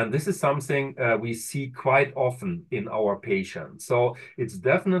 And this is something we see quite often in our patients. So it's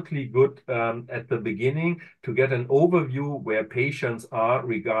definitely good at the beginning to get an overview where patients are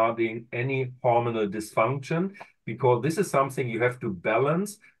regarding any hormonal dysfunction, because this is something you have to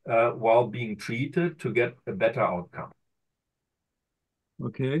balance while being treated to get a better outcome.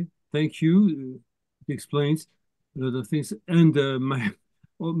 Okay, thank you. It explains a lot of things. And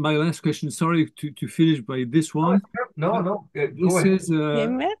my last question, sorry to finish by this Oh, one. no, no, go This ahead. is,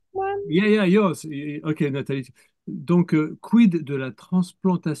 One. yeah, yours. Okay, Nathalie. Donc, quid de la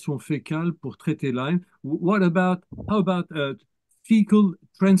transplantation fécale pour traiter Lyme? How about fecal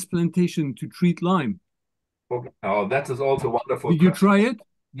transplantation to treat Lyme? Okay. Oh, that is also a wonderful Did you question. try it?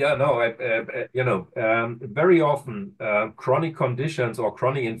 Yeah, no, very often chronic conditions or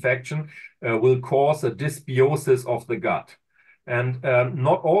chronic infection will cause a dysbiosis of the gut. And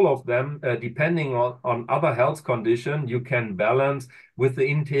not all of them, depending on other health condition, you can balance with the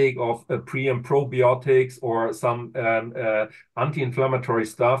intake of pre and probiotics or some anti-inflammatory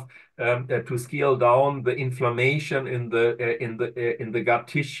stuff to scale down the inflammation in the gut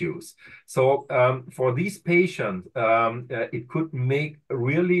tissues. So for these patients, it could make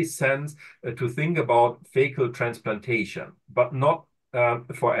really sense to think about fecal transplantation, but not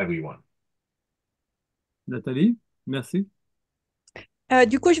for everyone. Nathalie, merci.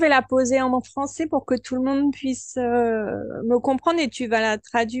 Du coup, je vais la poser en français pour que tout le monde puisse me comprendre et tu vas la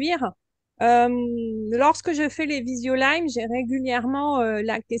traduire. Lorsque je fais les visio-Lyme, j'ai régulièrement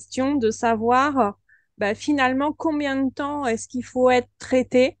la question de savoir bah, finalement combien de temps est-ce qu'il faut être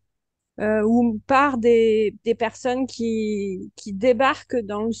traité ou par des personnes qui débarquent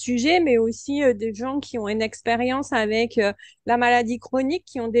dans le sujet, mais aussi des gens qui ont une expérience avec la maladie chronique,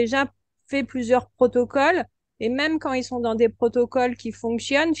 qui ont déjà fait plusieurs protocoles. Et même quand ils sont dans des protocoles qui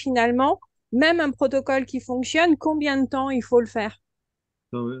fonctionnent, finalement, même un protocole qui fonctionne, combien de temps il faut le faire?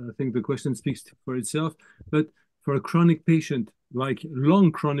 So I think the question speaks for itself. But for a chronic patient, like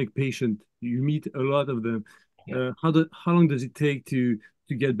long chronic patient, you meet a lot of them. Yeah. How long does it take to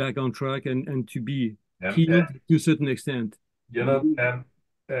get back on track and to be Yeah. healed to a certain extent?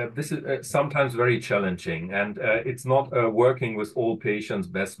 This is sometimes very challenging, and it's not working with all patients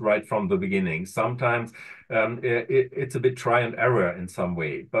best right from the beginning. Sometimes it's a bit try and error in some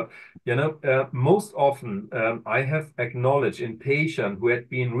way. But most often I have acknowledged in patients who had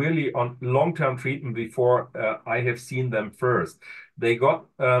been really on long-term treatment before I have seen them first. They got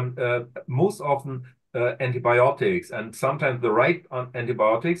most often antibiotics, and sometimes the right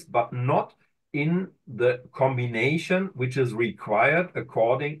antibiotics, but not in the combination which is required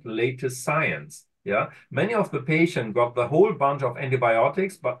according latest science. Yeah, many of the patients got the whole bunch of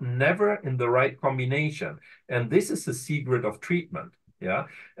antibiotics, but never in the right combination. And this is the secret of treatment. Yeah,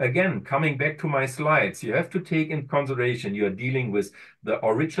 again, coming back to my slides, you have to take in consideration you are dealing with the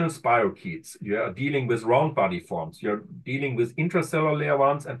original spirochetes, you are dealing with round body forms, you're dealing with intracellular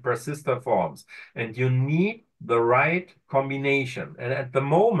ones and persister forms, and you need the right combination. And at the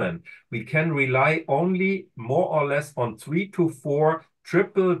moment, we can rely only more or less on 3 to 4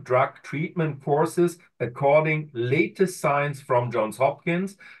 triple drug treatment courses according latest science from Johns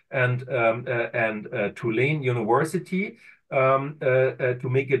Hopkins and Tulane University to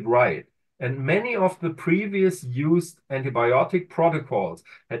make it right. And many of the previous used antibiotic protocols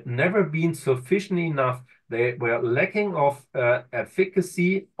had never been sufficient enough. They were lacking of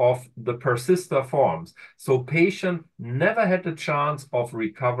efficacy of the persister forms. So patient never had a chance of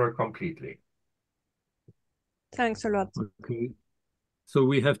recover completely. Thanks a lot. Okay. So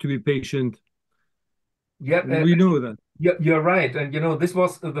we have to be patient. Yeah, we know that. You're right. And, this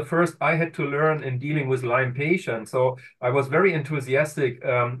was the first I had to learn in dealing with Lyme patients. So I was very enthusiastic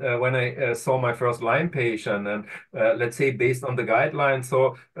when I saw my first Lyme patient. And let's say based on the guidelines,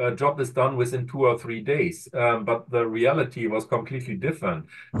 so job is done within 2 or 3 days. But the reality was completely different.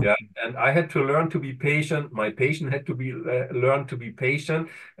 Yeah, and I had to learn to be patient. My patient had to be learn to be patient.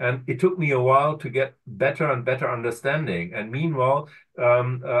 And it took me a while to get better and better understanding. And meanwhile,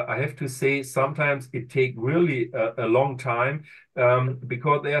 I have to say sometimes it takes really a long time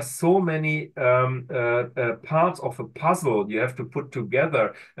because there are so many parts of a puzzle you have to put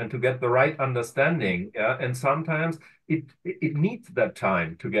together and to get the right understanding. And sometimes it needs that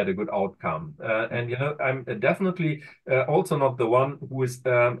time to get a good outcome. And I'm definitely also not the one who is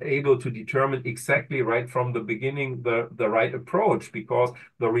able to determine exactly right from the beginning the right approach, because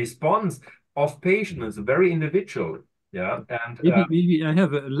the response of patient is very individual. Yeah, and maybe I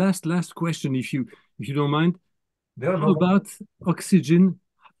have a last question, if you don't mind. No, How about oxygen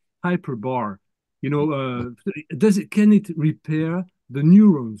hyperbar? Can it repair the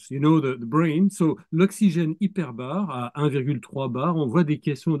neurons, the brain? So l'oxygène hyperbar à 1,3 bar, on voit des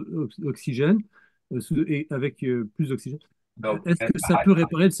questions d'oxygène avec plus d'oxygène. Est-ce que ça peut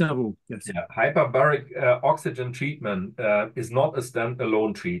réparer le cerveau? Yes. Yeah, hyperbaric oxygen treatment is not a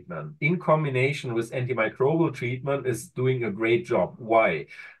standalone treatment. In combination with antimicrobial treatment is doing a great job. Why?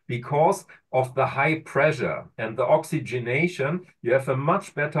 because of the high pressure and the oxygenation. You have a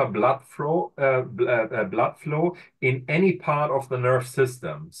much better blood flow in any part of the nerve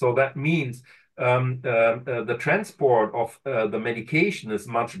system. So that means the transport of the medication is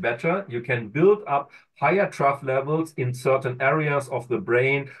much better. You can build up higher trough levels in certain areas of the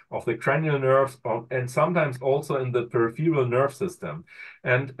brain, of the cranial nerves, and sometimes also in the peripheral nerve system.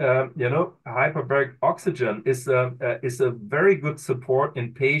 And you know, hyperbaric oxygen is a very good support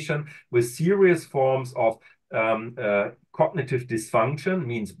in patients with serious forms of cognitive dysfunction,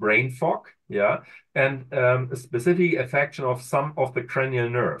 means brain fog, yeah, and a specific affection of some of the cranial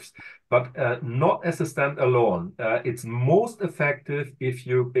nerves, but not as a standalone. It's most effective if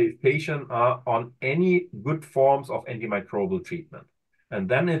patients are on any good forms of antimicrobial treatment. And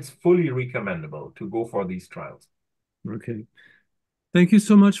then it's fully recommendable to go for these trials. Okay. Thank you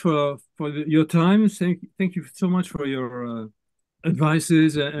so much for your time. Thank you so much for your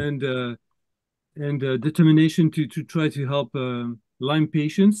advices and determination to try to help Lyme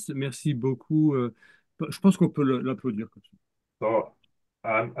patients. Merci beaucoup. Je pense qu'on peut l'applaudir. So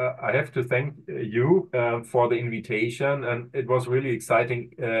I have to thank you for the invitation, and it was really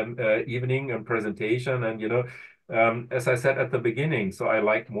exciting evening and presentation. And you know, as I said at the beginning, so I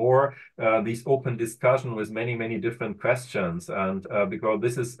like more these open discussion with many different questions, and because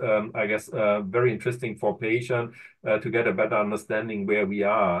this is, I guess, very interesting for patients to get a better understanding where we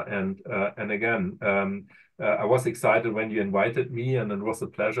are. And again, I was excited when you invited me, and it was a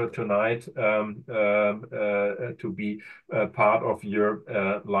pleasure tonight to be part of your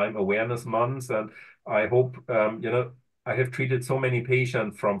Lyme Awareness Month. And I hope, you know, I have treated so many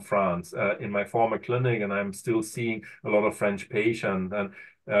patients from France in my former clinic, and I'm still seeing a lot of French patients. And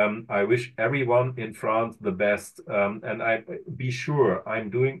I wish everyone in France the best. And I be sure I'm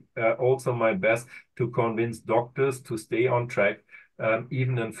doing also my best to convince doctors to stay on track,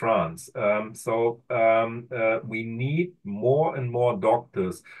 even in France. We need more and more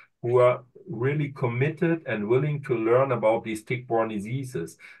doctors who are really committed and willing to learn about these tick-borne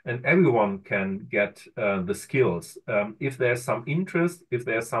diseases. And everyone can get the skills if there's some interest, if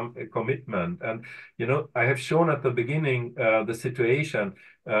there's some commitment. And, you know, I have shown at the beginning the situation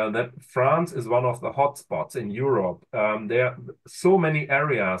that France is one of the hotspots in Europe. There are so many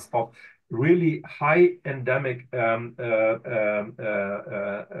areas of really high endemic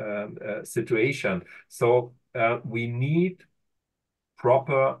situation. So we need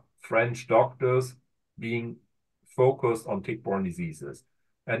proper French doctors being focused on tick-borne diseases.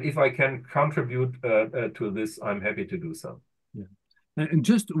 And if I can contribute to this, I'm happy to do so. Yeah. And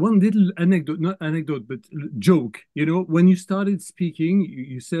just one little anecdote, not anecdote, but joke. You know, when you started speaking,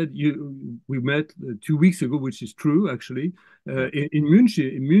 you said we met 2 weeks ago, which is true, actually, in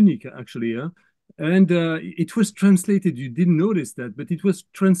Munich, actually. And it was translated. You didn't notice that, but it was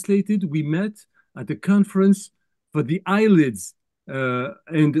translated. We met at a conference for the eyelids.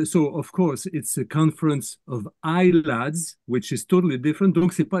 And so, of course, it's a conference of eyelids, which is totally different.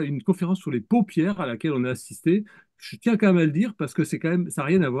 Donc, c'est pas une conférence sur les paupières à laquelle on a assisté. Je tiens quand même à le dire parce que c'est quand même, ça n'a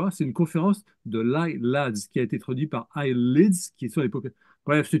rien à voir. C'est une conférence de l'eyelids qui a été traduit par eyelids, qui sont les paupières.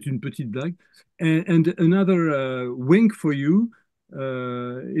 Bref, c'est une petite blague. And another wink for you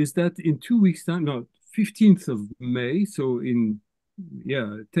is that in 2 weeks' time, no, 15th of May, so in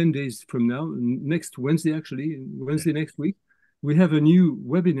 10 days from now, next Wednesday, actually, Wednesday next week, we have a new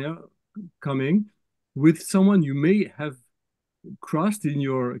webinar coming with someone you may have crossed in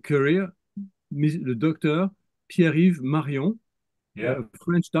your career, the Dr. Pierre-Yves Marion, a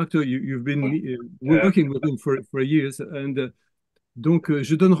French doctor. You've been working with him for years. And donc,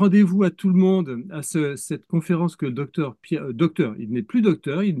 je donne rendez-vous à tout le monde à cette conférence que le docteur Pierre, docteur, il n'est plus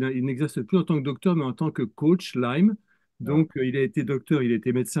docteur, il n'exerce plus en tant que docteur, mais en tant que coach Lyme. Donc, il a été docteur, il a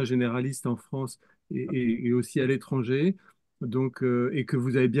été médecin généraliste en France et aussi à l'étranger. Donc, et que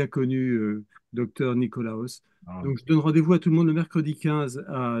vous avez bien connu, Dr Nicolaus. Donc, je donne rendez-vous à tout le monde le mercredi 15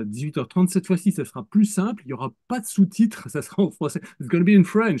 à 18h30. Cette fois-ci, ça sera plus simple. Il n'y aura pas de sous-titres. Ça sera en français. It's going to be in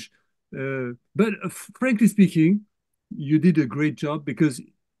French. But frankly speaking, you did a great job because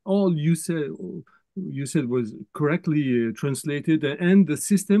all you said was correctly translated, and the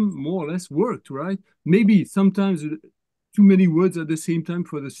system more or less worked, right? Maybe sometimes too many words at the same time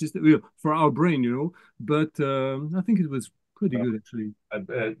for the system, for our brain, you know. But I think it was pretty good, actually.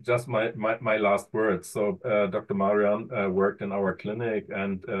 Just my last words. So Dr. Marion worked in our clinic,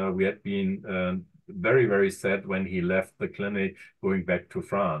 and we had been very sad when he left the clinic going back to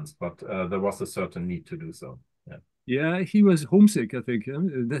France, but there was a certain need to do so. Yeah, he was homesick, I think.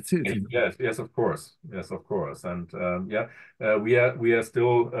 That's it. Yes, of course. Yes, of course. And we are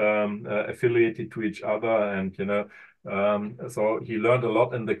still affiliated to each other, and you know, So he learned a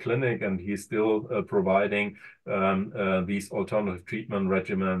lot in the clinic, and he's still providing these alternative treatment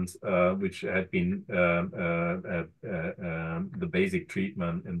regimens, which had been the basic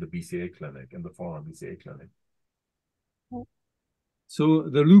treatment in the BCA clinic, in the former BCA clinic. So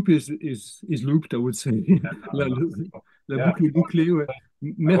the loop is looped, I would say. La boucle est bouclée. Ouais.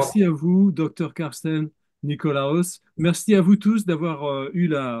 Merci à vous, Dr Carsten Nicolaus. Merci à vous tous d'avoir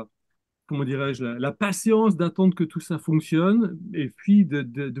eu comment dirais-je, la patience d'attendre que tout ça fonctionne et puis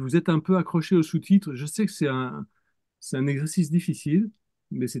de vous être un peu accroché aux sous-titres. Je sais que c'est un exercice difficile,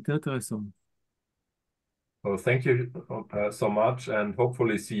 mais c'était intéressant. So thank you so much, and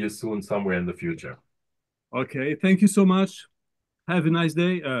hopefully see you soon somewhere in the future. Okay, thank you so much. Have a nice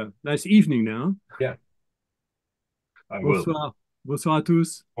day, nice evening now. Yeah, I will. Bonsoir. Bonsoir à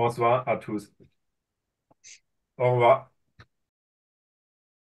tous. Bonsoir à tous. Au revoir.